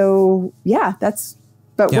 So yeah,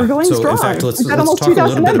 we're going strong. In fact, let's talk a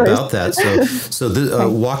little bit about that. So the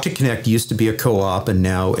Walk to Connect used to be a co-op, and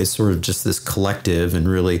now it's sort of just this collective. And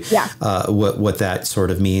really, what that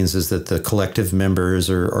sort of means is that the collective members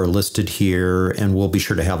are listed here, and we'll be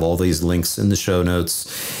sure to have all these links in the show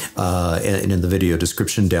notes and in the video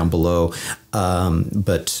description down below. So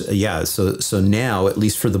now, at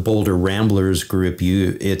least for the Boulder Ramblers group,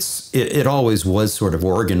 it always was sort of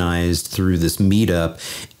organized through this meetup.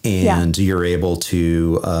 And you're able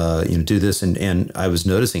to do this, and I was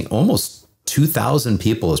noticing almost 2,000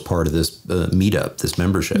 people as part of this meetup, this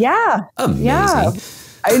membership. Yeah, amazing. Yeah.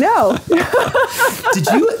 I know. Did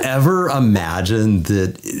you ever imagine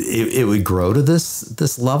that it would grow to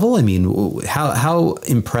this level? I mean, how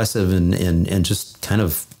impressive and just kind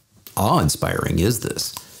of awe-inspiring is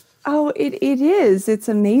this? Oh, it is. It's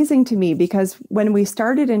amazing to me, because when we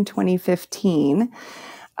started in 2015.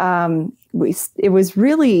 It was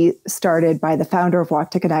really started by the founder of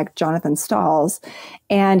Walk to Connect, Jonathan Stalls,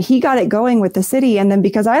 and he got it going with the city. And then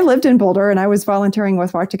because I lived in Boulder and I was volunteering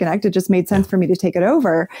with Walk to Connect, it just made sense for me to take it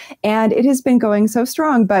over. And it has been going so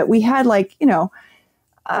strong. But we had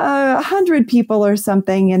 100 people or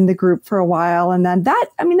something in the group for a while. And then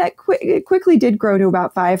it quickly did grow to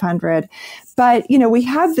about 500. But, we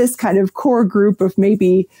have this kind of core group of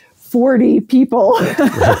maybe 40 people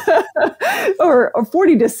or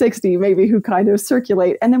 40 to 60 maybe who kind of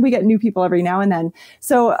circulate. And then we get new people every now and then.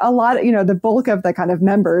 So a lot of, the bulk of the kind of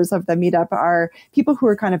members of the meetup are people who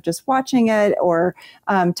are kind of just watching it or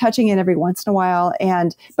touching it every once in a while.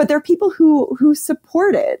 But they're people who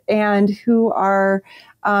support it and who are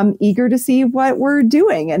eager to see what we're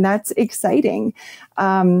doing. And that's exciting.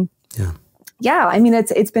 Yeah. I mean,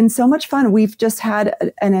 it's been so much fun. We've just had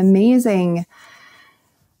an amazing,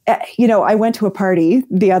 I went to a party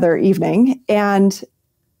the other evening and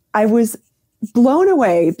I was blown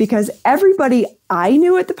away because everybody I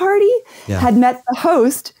knew at the party had met the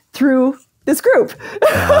host through this group.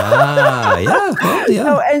 And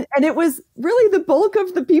it was really the bulk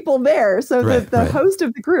of the people there. So the host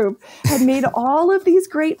of the group had made all of these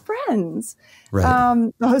great friends.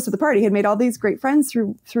 The host of the party had made all these great friends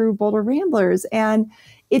through Boulder Ramblers. And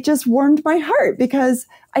it just warmed my heart because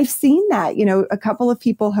I've seen that, a couple of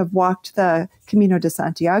people have walked the Camino de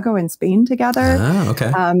Santiago in Spain together.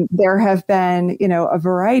 There have been, a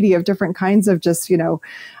variety of different kinds of just,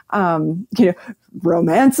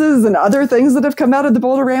 romances and other things that have come out of the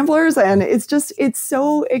Boulder Ramblers. And it's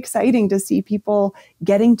so exciting to see people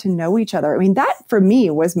getting to know each other. I mean, that for me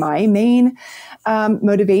was my main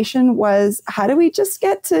motivation was how do we just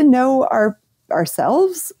get to know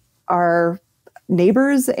ourselves, our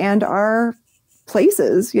neighbors and our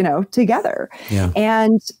places, together.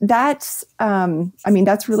 And that's,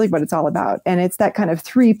 that's really what it's all about. And it's that kind of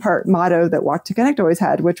 3-part motto that Walk to Connect always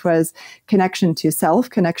had, which was connection to self,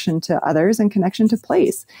 connection to others, and connection to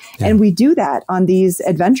place. And we do that on these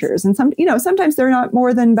adventures. And sometimes they're not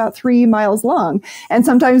more than about 3 miles long, and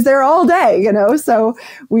sometimes they're all day, so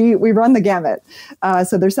we run the gamut.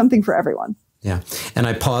 So there's something for everyone. Yeah. And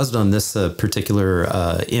I paused on this particular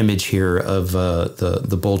image here of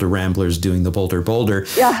the Boulder Ramblers doing the Boulder.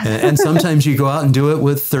 Yeah. And sometimes you go out and do it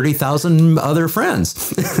with 30,000 other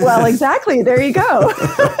friends. Well, exactly. There you go.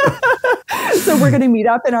 So we're going to meet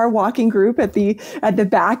up in our walking group at the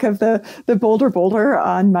back of the Boulder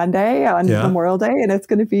on Monday on Memorial Day. And it's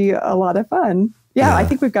going to be a lot of fun. Yeah. I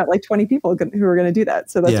think we've got 20 people who are going to do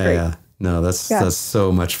that. So that's great. Yeah. No, that's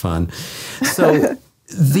so much fun. So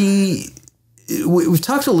we've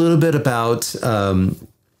talked a little bit about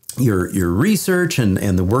your research and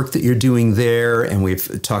the work that you're doing there, and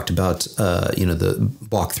we've talked about the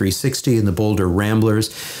Walk360 and the Boulder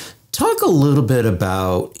Ramblers. Talk a little bit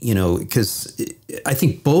about because I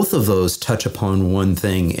think both of those touch upon one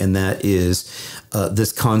thing, and that is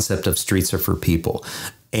this concept of streets are for people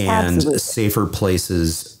and Absolutely. Safer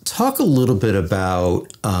places. Talk a little bit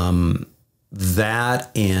about that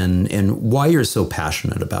and why you're so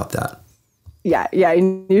passionate about that. Yeah, yeah.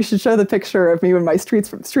 You should show the picture of me when my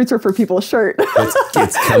streets are for people shirt.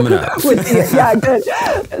 It's coming up. Yeah,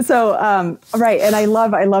 good. So, right, and I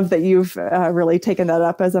love that you've really taken that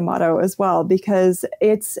up as a motto as well, because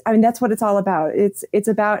that's what it's all about. It's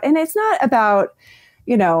about, and it's not about,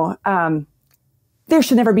 there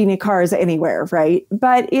should never be any cars anywhere, right?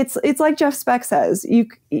 But it's like Jeff Speck says,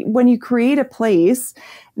 when you create a place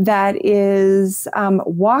that is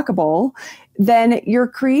walkable, then you're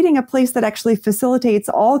creating a place that actually facilitates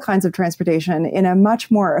all kinds of transportation in a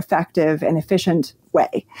much more effective and efficient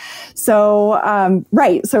way. So,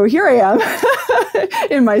 right. So here I am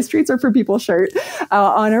in my Streets Are for People shirt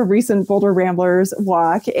on a recent Boulder Ramblers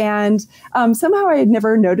walk. And somehow I had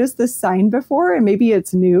never noticed this sign before, and maybe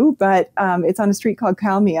it's new, but it's on a street called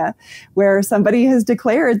Kalmia, where somebody has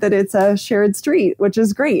declared that it's a shared street, which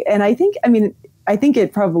is great. And I think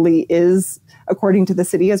it probably is, according to the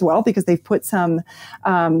city as well, because they've put some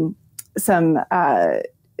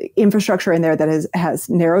infrastructure in there that has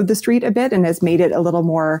narrowed the street a bit and has made it a little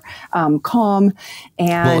more calm.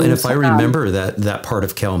 And if I remember that part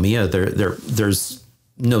of Kalmia, there's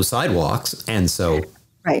no sidewalks, and so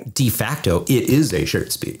right. De facto, it is a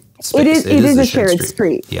shared space. It is a shared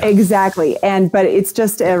street. Yeah. Exactly. But it's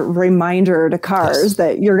just a reminder to cars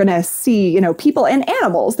that you're going to see, people and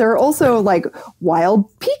animals. There are also like wild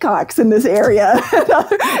peacocks in this area.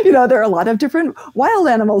 There are a lot of different wild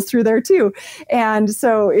animals through there too. And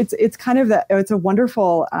so it's kind of it's a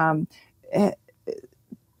wonderful,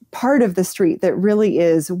 part of the street that really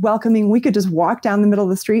is welcoming. We could just walk down the middle of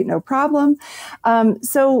the street, no problem.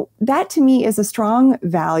 So that to me is a strong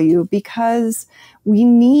value, because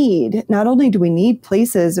not only do we need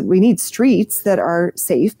places, we need streets that are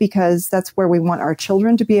safe, because that's where we want our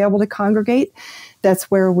children to be able to congregate.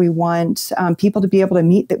 That's where we want people to be able to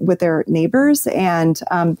meet with their neighbors and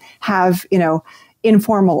have,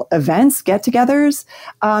 informal events, get-togethers,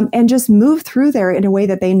 and just move through there in a way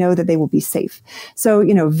that they know that they will be safe. So,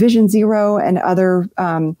 Vision Zero and other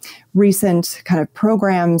recent kind of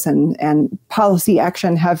programs and policy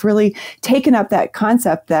action have really taken up that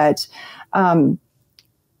concept that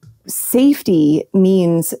safety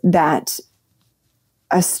means that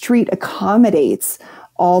a street accommodates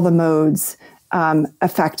all the modes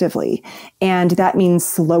effectively. And that means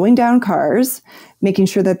slowing down cars, making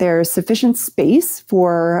sure that there's sufficient space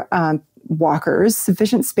for walkers,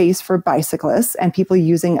 sufficient space for bicyclists and people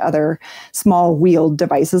using other small wheeled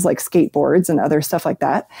devices like skateboards and other stuff like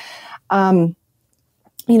that.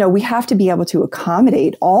 We have to be able to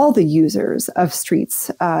accommodate all the users of streets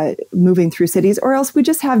moving through cities, or else we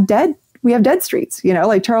just have dead streets,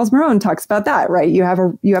 like Charles Marone talks about that, right? You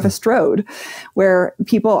have a strode where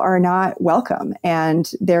people are not welcome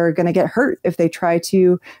and they're going to get hurt if they try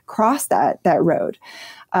to cross that road.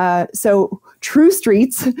 So true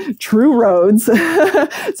streets, true roads.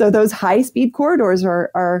 So those high-speed corridors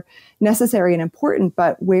are necessary and important,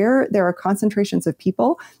 but where there are concentrations of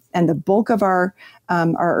people, and the bulk of our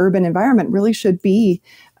urban environment really should be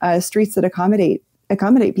streets that accommodate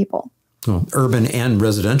people. Well, urban and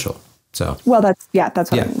residential. So that's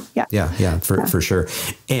what I mean. Yeah, for sure.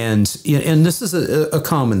 And this is a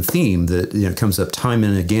common theme that comes up time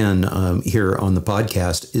and again here on the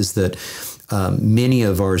podcast, is that many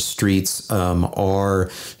of our streets are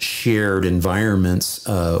shared environments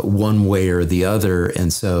one way or the other.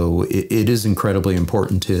 And so it is incredibly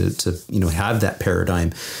important to have that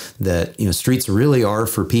paradigm that, streets really are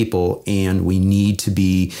for people, and we need to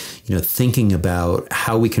be, thinking about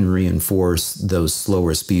how we can reinforce those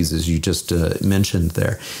slower speeds, as you just mentioned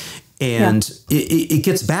there. And it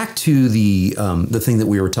gets back to the thing that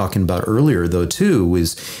we were talking about earlier, though, too,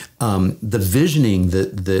 is the visioning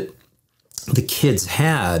that the kids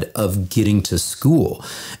had of getting to school.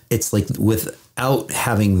 It's like without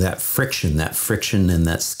having that friction and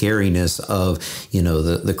that scariness of,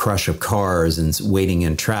 the crush of cars and waiting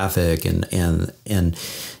in traffic and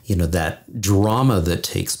that drama that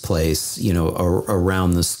takes place,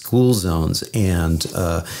 around the school zones. And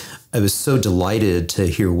I was so delighted to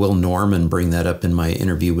hear Will Norman bring that up in my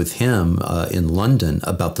interview with him in London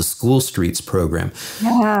about the School Streets program.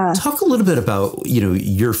 Yeah. Talk a little bit about,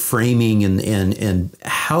 your framing and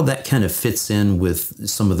how that kind of fits in with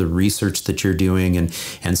some of the research that you're doing and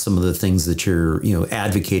some of the things that you're,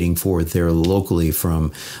 advocating for there locally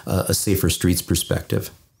from a safer streets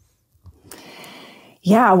perspective.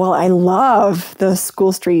 Yeah, well, I love the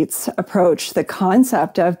School Streets approach, the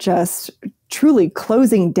concept of just truly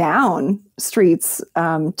closing down streets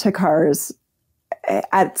to cars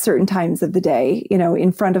at certain times of the day,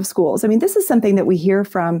 in front of schools. I mean, this is something that we hear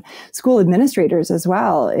from school administrators as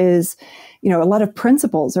well, is, a lot of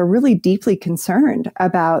principals are really deeply concerned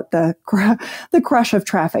about the crush of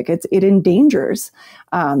traffic. It endangers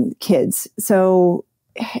kids. So,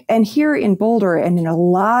 and here in Boulder and in a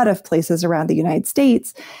lot of places around the United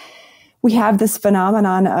States, we have this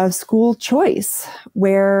phenomenon of school choice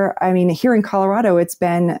where, I mean, here in Colorado, it's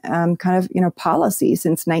been policy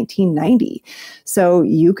since 1990. So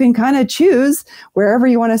you can kind of choose wherever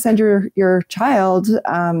you want to send your child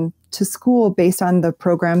to school based on the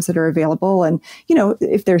programs that are available. And,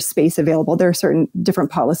 if there's space available, there are certain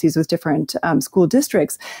different policies with different school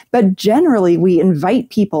districts. But generally, we invite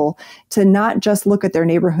people to not just look at their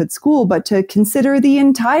neighborhood school, but to consider the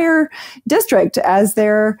entire district as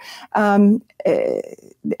their home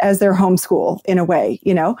school in a way,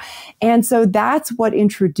 And so that's what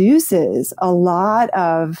introduces a lot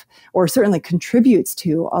of, or certainly contributes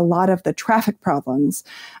to a lot of the traffic problems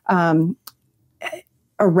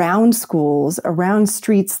around schools, around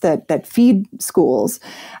streets that feed schools.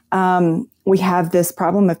 We have this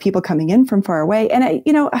problem of people coming in from far away. And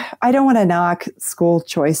I don't want to knock school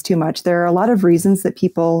choice too much. There are a lot of reasons that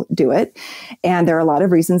people do it, and there are a lot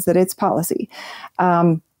of reasons that it's policy.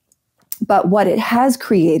 But what it has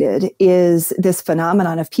created is this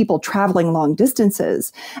phenomenon of people traveling long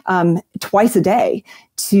distances twice a day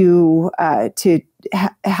to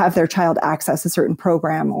have their child access a certain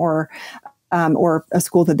program or a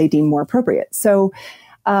school that they deem more appropriate. So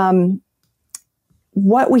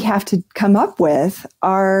what we have to come up with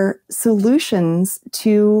are solutions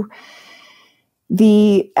to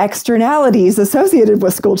the externalities associated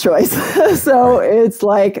with school choice. So it's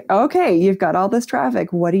like, okay, you've got all this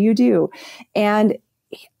traffic. What do you do? And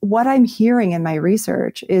what I'm hearing in my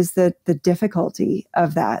research is that the difficulty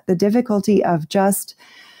of that, the difficulty of just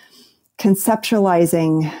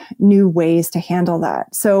conceptualizing new ways to handle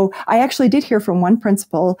that. So I actually did hear from one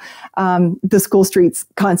principal, the school streets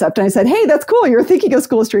concept. And I said, hey, that's cool. You're thinking of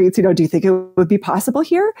school streets. Do you think it would be possible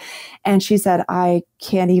here? And she said, I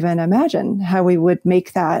can't even imagine how we would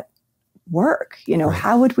make that work. Right.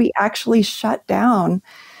 How would we actually shut down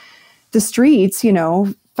the streets,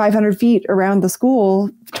 500 feet around the school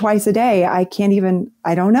twice a day? I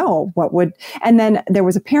don't know what would. And then there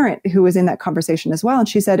was a parent who was in that conversation as well. And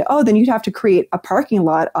she said, oh, then you'd have to create a parking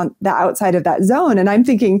lot on the outside of that zone. And I'm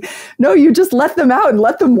thinking, no, you just let them out and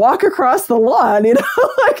let them walk across the lawn.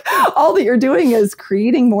 Like all that you're doing is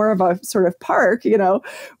creating more of a sort of park,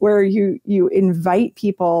 where you invite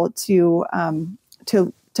people to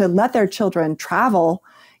let their children travel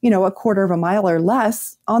a quarter of a mile or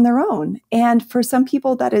less on their own. And for some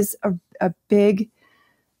people, that is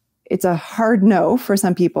it's a hard no for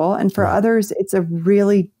some people. And for others, it's a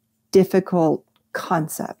really difficult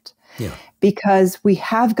concept. Yeah. Because we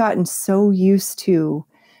have gotten so used to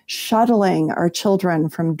shuttling our children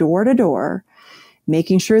from door to door,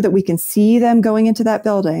 making sure that we can see them going into that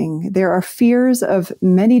building. There are fears of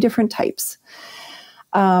many different types.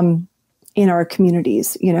 In our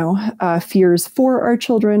communities, fears for our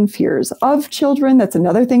children, fears of children. That's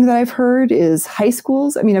another thing that I've heard is high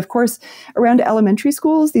schools. I mean, of course, around elementary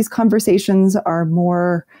schools, these conversations are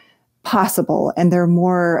more possible and they're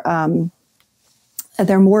more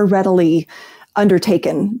readily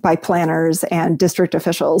undertaken by planners and district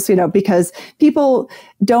officials, because people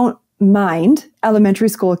don't mind elementary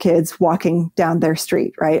school kids walking down their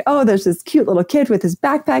street, right? Oh, there's this cute little kid with his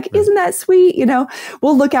backpack. Right. Isn't that sweet?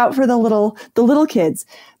 We'll look out for the little kids.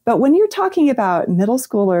 But when you're talking about middle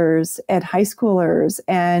schoolers and high schoolers,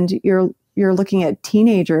 and you're looking at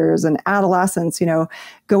teenagers and adolescents,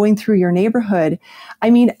 going through your neighborhood. I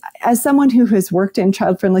mean, as someone who has worked in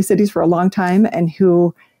child-friendly cities for a long time and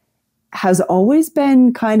who has always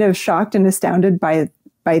been kind of shocked and astounded by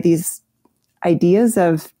these ideas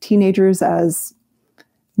of teenagers as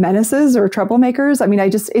menaces or troublemakers. I mean,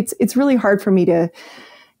 it's really hard for me to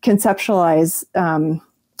conceptualize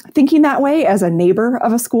thinking that way as a neighbor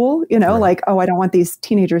of a school, right. Like, oh, I don't want these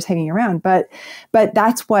teenagers hanging around. But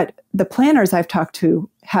that's what the planners I've talked to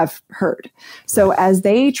have heard. So as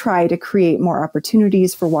they try to create more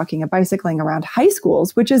opportunities for walking and bicycling around high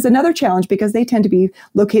schools, which is another challenge because they tend to be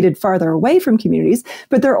located farther away from communities,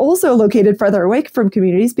 but they're also located farther away from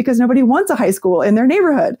communities because nobody wants a high school in their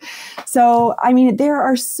neighborhood. So, I mean, there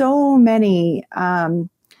are so many,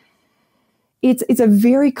 it's a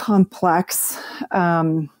very complex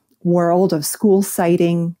world of school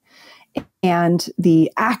siting and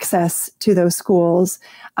the access to those schools,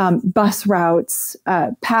 bus routes,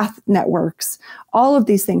 path networks, all of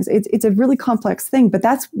these things. It's a really complex thing, but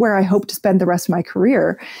that's where I hope to spend the rest of my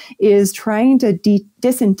career, is trying to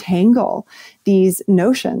disentangle these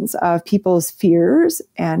notions of people's fears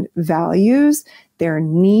and values, their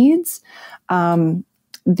needs,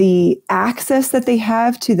 the access that they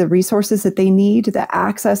have to the resources that they need, the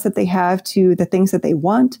access that they have to the things that they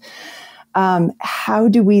want. How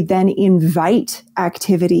do we then invite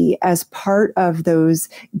activity as part of those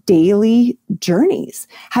daily journeys?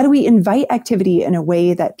 How do we invite activity in a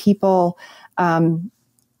way that people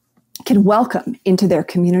can welcome into their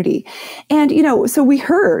community? And, so we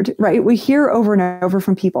heard, right? We hear over and over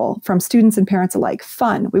from people, from students and parents alike,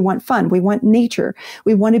 fun. We want nature.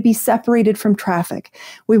 We want to be separated from traffic.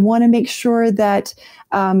 We want to make sure that,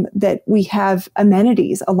 that we have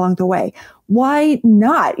amenities along the way. Why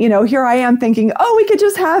not? Here I am thinking, oh, we could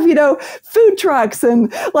just have, food trucks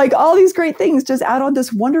and like all these great things just out on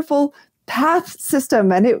this wonderful path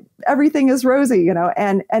system, and everything is rosy,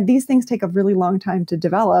 and these things take a really long time to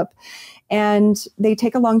develop, and they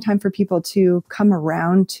take a long time for people to come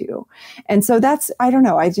around to. And so I don't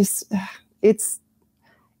know, it's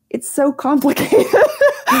so complicated.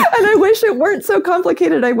 And I wish it weren't so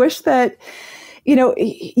complicated. I wish that,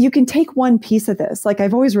 you can take one piece of this. Like,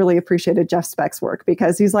 I've always really appreciated Jeff Speck's work,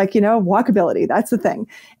 because he's like, walkability, that's the thing.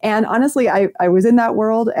 And honestly, I was in that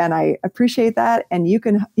world, and I appreciate that. And you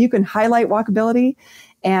can highlight walkability.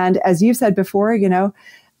 And as you've said before,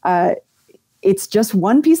 it's just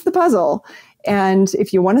one piece of the puzzle. And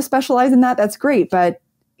if you want to specialize in that, that's great. But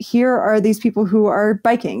here are these people who are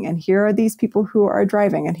biking, and here are these people who are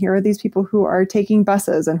driving, and here are these people who are taking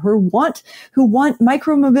buses, and who want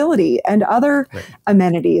micromobility and other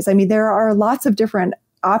amenities. I mean, there are lots of different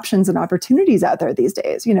options and opportunities out there these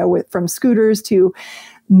days, from scooters to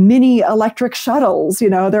mini electric shuttles.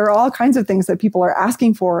 There are all kinds of things that people are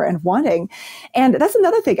asking for and wanting. And that's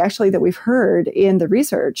another thing actually that we've heard in the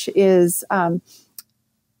research is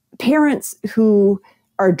parents who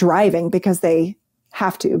are driving because they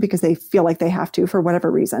feel like they have to for whatever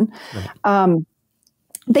reason. Right.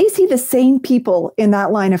 They see the same people in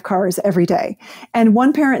that line of cars every day. And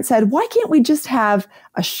one parent said, why can't we just have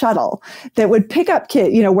a shuttle that would pick up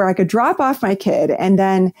kid, where I could drop off my kid, and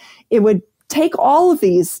then it would take all of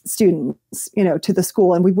these students, to the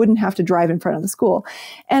school, and we wouldn't have to drive in front of the school.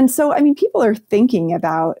 And so, people are thinking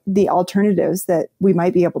about the alternatives that we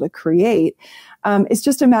might be able to create. It's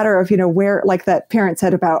just a matter of, where, like that parent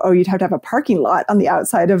said about, oh, you'd have to have a parking lot on the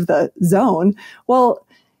outside of the zone. Well,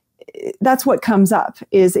 that's what comes up,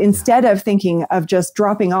 is instead of thinking of just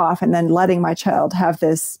dropping off and then letting my child have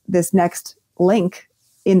this next link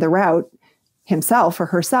in the route himself or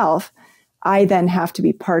herself, I then have to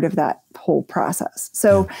be part of that whole process.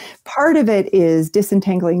 So part of it is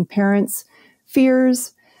disentangling parents'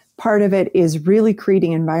 fears. Part of it is really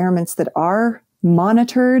creating environments that are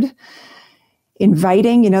monitored,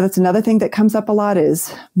 inviting. That's another thing that comes up a lot,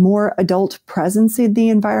 is more adult presence in the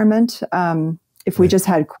environment. If we just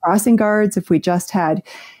had crossing guards, if we just had,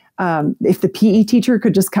 if the PE teacher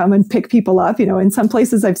could just come and pick people up, in some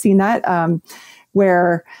places I've seen that,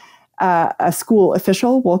 where a school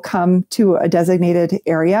official will come to a designated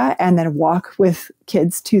area and then walk with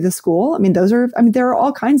kids to the school. There are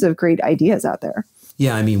all kinds of great ideas out there.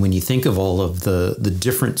 Yeah, when you think of all of the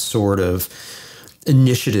different sort of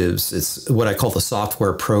initiatives, it's what I call the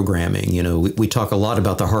software programming. We talk a lot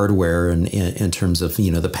about the hardware in terms of,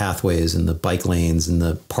 the pathways and the bike lanes and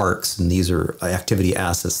the parks, and these are activity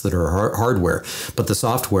assets that are hardware. But the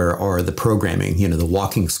software are the programming, the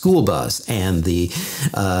walking school bus and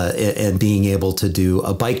and being able to do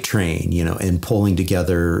a bike train, and pulling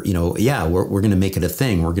together, we're going to make it a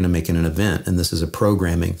thing. We're going to make it an event. And this is a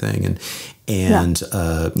programming thing. And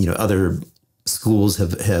other schools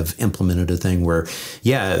have implemented a thing where,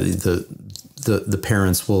 the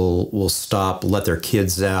parents will stop, let their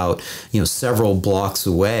kids out, several blocks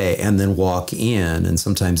away, and then walk in. And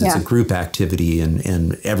sometimes it's a group activity,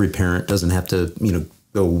 and every parent doesn't have to,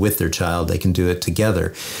 go with their child. They can do it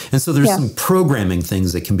together. And so there's some programming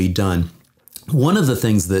things that can be done. One of the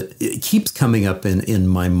things that keeps coming up in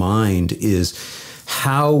my mind is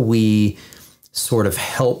how we sort of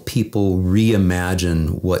help people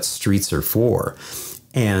reimagine what streets are for.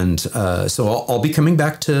 And so I'll be coming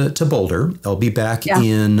back to Boulder. I'll be back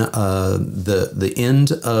in the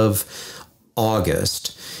end of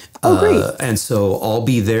August. Oh, great. And so I'll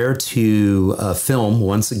be there to film,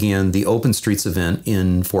 once again, the Open Streets event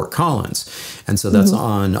in Fort Collins. And so that's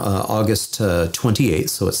on August 28th.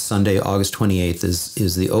 So it's Sunday, August 28th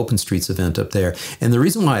is the Open Streets event up there. And the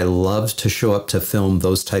reason why I love to show up to film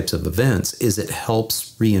those types of events is it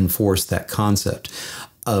helps reinforce that concept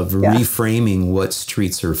of reframing what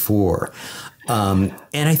streets are for. And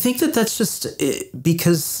I think that that's just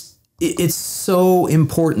because it's so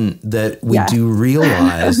important that we do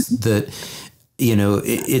realize that,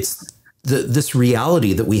 it's this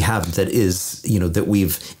reality that we have that is, that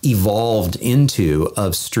we've evolved into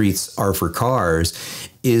of streets are for cars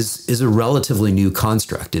is a relatively new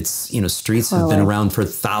construct. It's, streets have been around for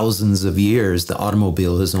thousands of years. The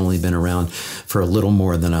automobile has only been around for a little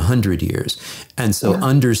more than 100 years. And so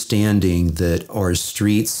understanding that our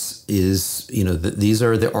streets is, that these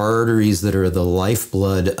are the arteries that are the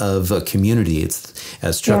lifeblood of a community. It's,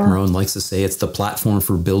 as Chuck Marohn likes to say, it's the platform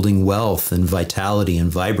for building wealth and vitality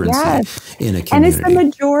and vibrancy in a community. And it's the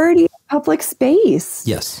majority of public space.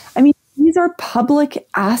 Yes. I mean, these are public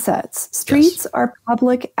assets. Streets are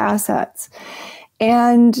public assets.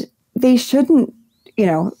 And they shouldn't,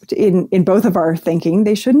 in both of our thinking,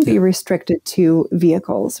 they shouldn't be restricted to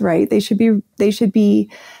vehicles, right? They should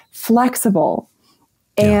be flexible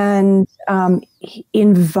and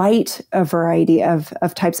invite a variety of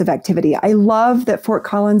types of activity. I love that Fort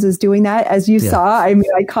Collins is doing that. As you saw, I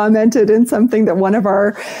mean, I commented in something that one of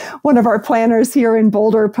our planners here in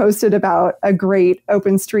Boulder posted about a great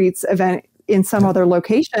open streets event in some other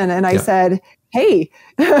location. And I said, hey,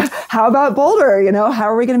 how about Boulder? How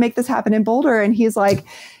are we going to make this happen in Boulder? And he's like,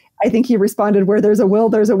 I think he responded, where there's a will,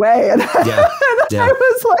 there's a way. And, I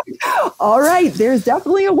was like, all right, there's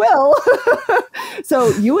definitely a will. So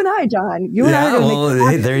you and I, John, and I are going to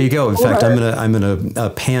hey, there you go. In fact, I'm gonna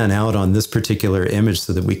pan out on this particular image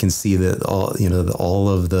so that we can see that all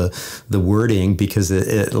of the wording, because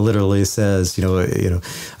it literally says,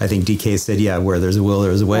 I think DK said, where there's a will,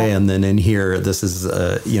 there's a way. And then in here, this is,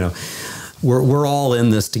 we're all in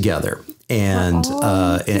this together. And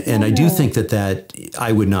I do think that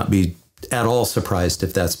I would not be at all surprised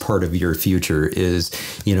if that's part of your future is,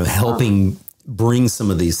 helping bring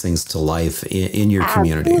some of these things to life in your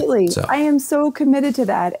community. Absolutely. So I am so committed to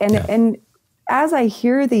that. And as I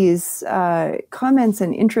hear these comments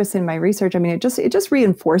and interest in my research, I mean, it just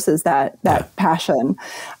reinforces that passion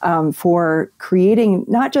for creating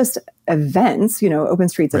not just events, open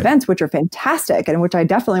streets events, which are fantastic and which I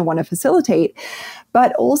definitely want to facilitate,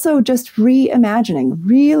 but also just really reimagining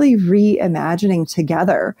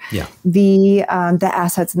together the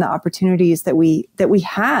assets and the opportunities that we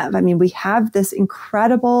have. I mean, we have this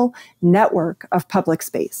incredible network of public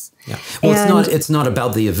space. Yeah. Well, it's not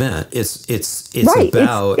about the event. It's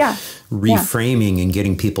about reframing and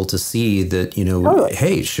getting people to see that,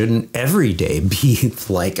 hey, shouldn't every day be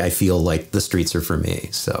like I feel like the streets are for me.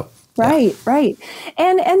 So Right.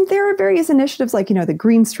 And there are various initiatives like, the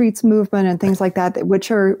Green Streets movement and things like that, which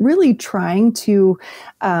are really trying to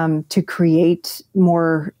create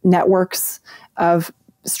more networks of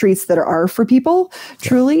streets that are for people,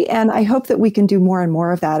 truly. And I hope that we can do more and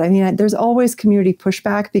more of that. I mean, there's always community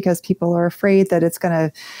pushback because people are afraid that it's going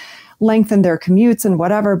to lengthen their commutes and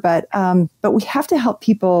whatever. But we have to help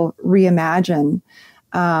people reimagine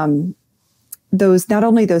those, not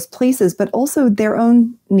only those places, but also their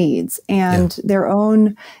own needs and their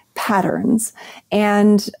own patterns,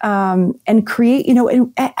 and create,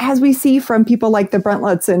 and as we see from people like the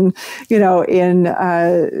Brentlets in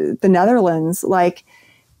the Netherlands, like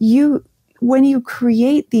when you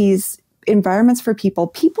create these environments for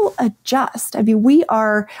people adjust. I mean,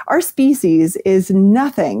 our species is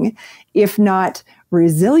nothing if not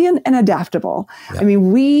resilient and adaptable. I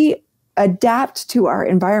mean, we adapt to our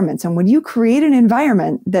environments. And when you create an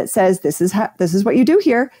environment that says, this is what you do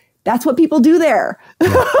here, that's what people do there.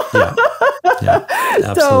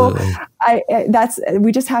 Absolutely. So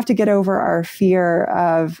we just have to get over our fear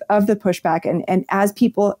of the pushback. And as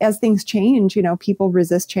things change, people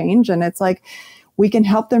resist change. And it's like, we can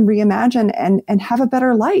help them reimagine and have a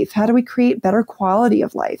better life. How do we create better quality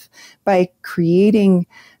of life? By creating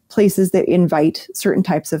places that invite certain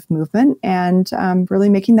types of movement and really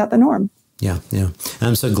making that the norm. Yeah.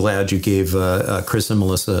 I'm so glad you gave Chris and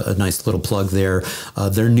Melissa a nice little plug there.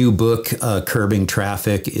 Their new book, Curbing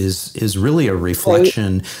Traffic, is really a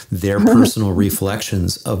reflection, their personal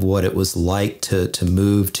reflections of what it was like to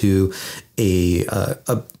move to a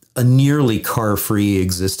a nearly car-free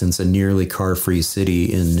existence, a nearly car-free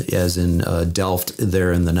city as in Delft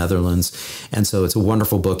there in the Netherlands. And so it's a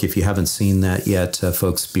wonderful book. If you haven't seen that yet,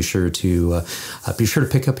 folks, be sure to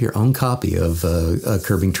pick up your own copy of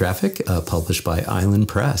Curbing Traffic, published by Island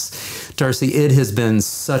Press. Darcy, it has been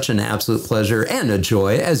such an absolute pleasure and a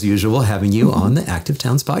joy, as usual, having you on the Active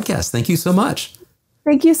Towns podcast. Thank you so much.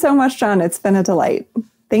 Thank you so much, John. It's been a delight.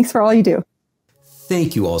 Thanks for all you do.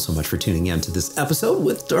 Thank you all so much for tuning in to this episode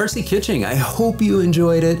with Darcy Kitching. I hope you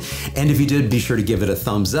enjoyed it. And if you did, be sure to give it a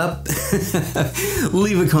thumbs up,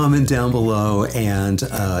 leave a comment down below, and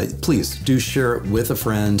please do share it with a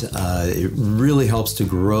friend. It really helps to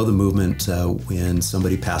grow the movement when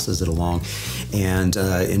somebody passes it along. And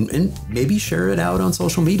maybe share it out on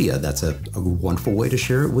social media. That's a wonderful way to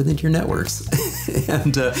share it within your networks.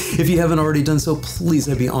 And if you haven't already done so, please,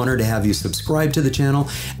 I'd be honored to have you subscribe to the channel,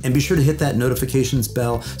 and be sure to hit that notifications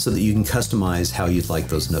bell so that you can customize how you'd like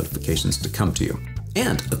those notifications to come to you.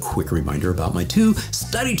 And a quick reminder about my 2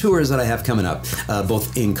 study tours that I have coming up,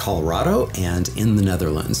 both in Colorado and in the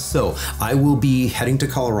Netherlands. So I will be heading to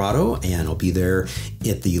Colorado, and I'll be there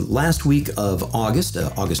at the last week of August,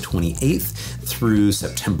 August 28th through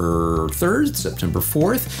September 3rd, September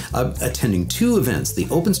 4th, attending 2 events, the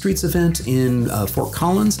Open Streets event in Fort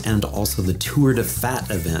Collins, and also the Tour de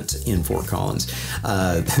Fat event in Fort Collins.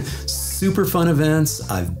 Super fun events.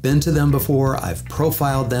 I've been to them before. I've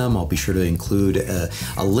profiled them. I'll be sure to include a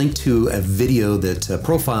link to a video that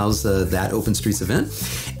profiles that Open Streets event.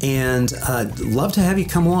 And love to have you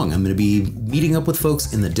come along. I'm going to be meeting up with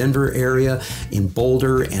folks in the Denver area, in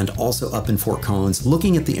Boulder, and also up in Fort Collins,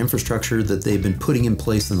 looking at the infrastructure that they've been putting in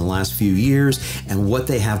place in the last few years and what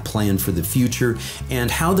they have planned for the future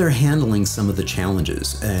and how they're handling some of the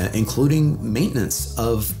challenges, including maintenance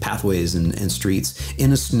of pathways and streets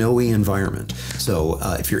in a snowy environment. So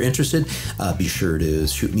if you're interested, be sure to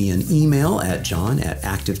shoot me an email at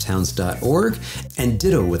john@activetowns.org, and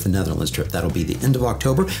ditto with the Netherlands trip. That'll be the end of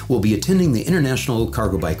October. We'll be attending the International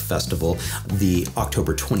Cargo Bike Festival the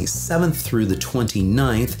October 27th through the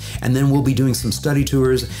 29th, and then we'll be doing some study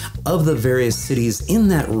tours of the various cities in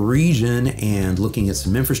that region and looking at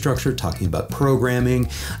some infrastructure, talking about programming.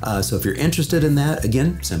 So if you're interested in that,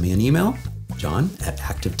 again, send me an email,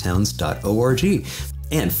 john@activetowns.org.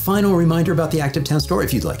 And final reminder about the Active Town store.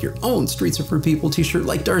 If you'd like your own Streets Are for People t-shirt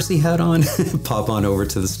like Darcy had on, pop on over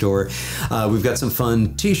to the store. We've got some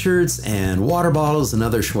fun t-shirts and water bottles and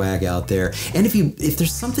other swag out there. And if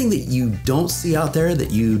there's something that you don't see out there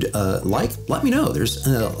that you'd like, let me know. There's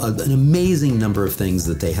an amazing number of things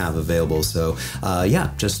that they have available. So yeah,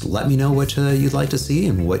 just let me know what you'd like to see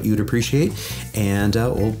and what you'd appreciate. And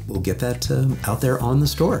we'll get that out there on the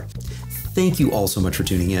store. Thank you all so much for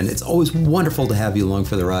tuning in. It's always wonderful to have you along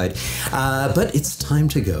for the ride, but it's time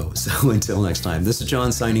to go. So until next time, this is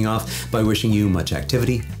John signing off by wishing you much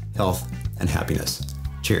activity, health, and happiness.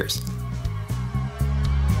 Cheers.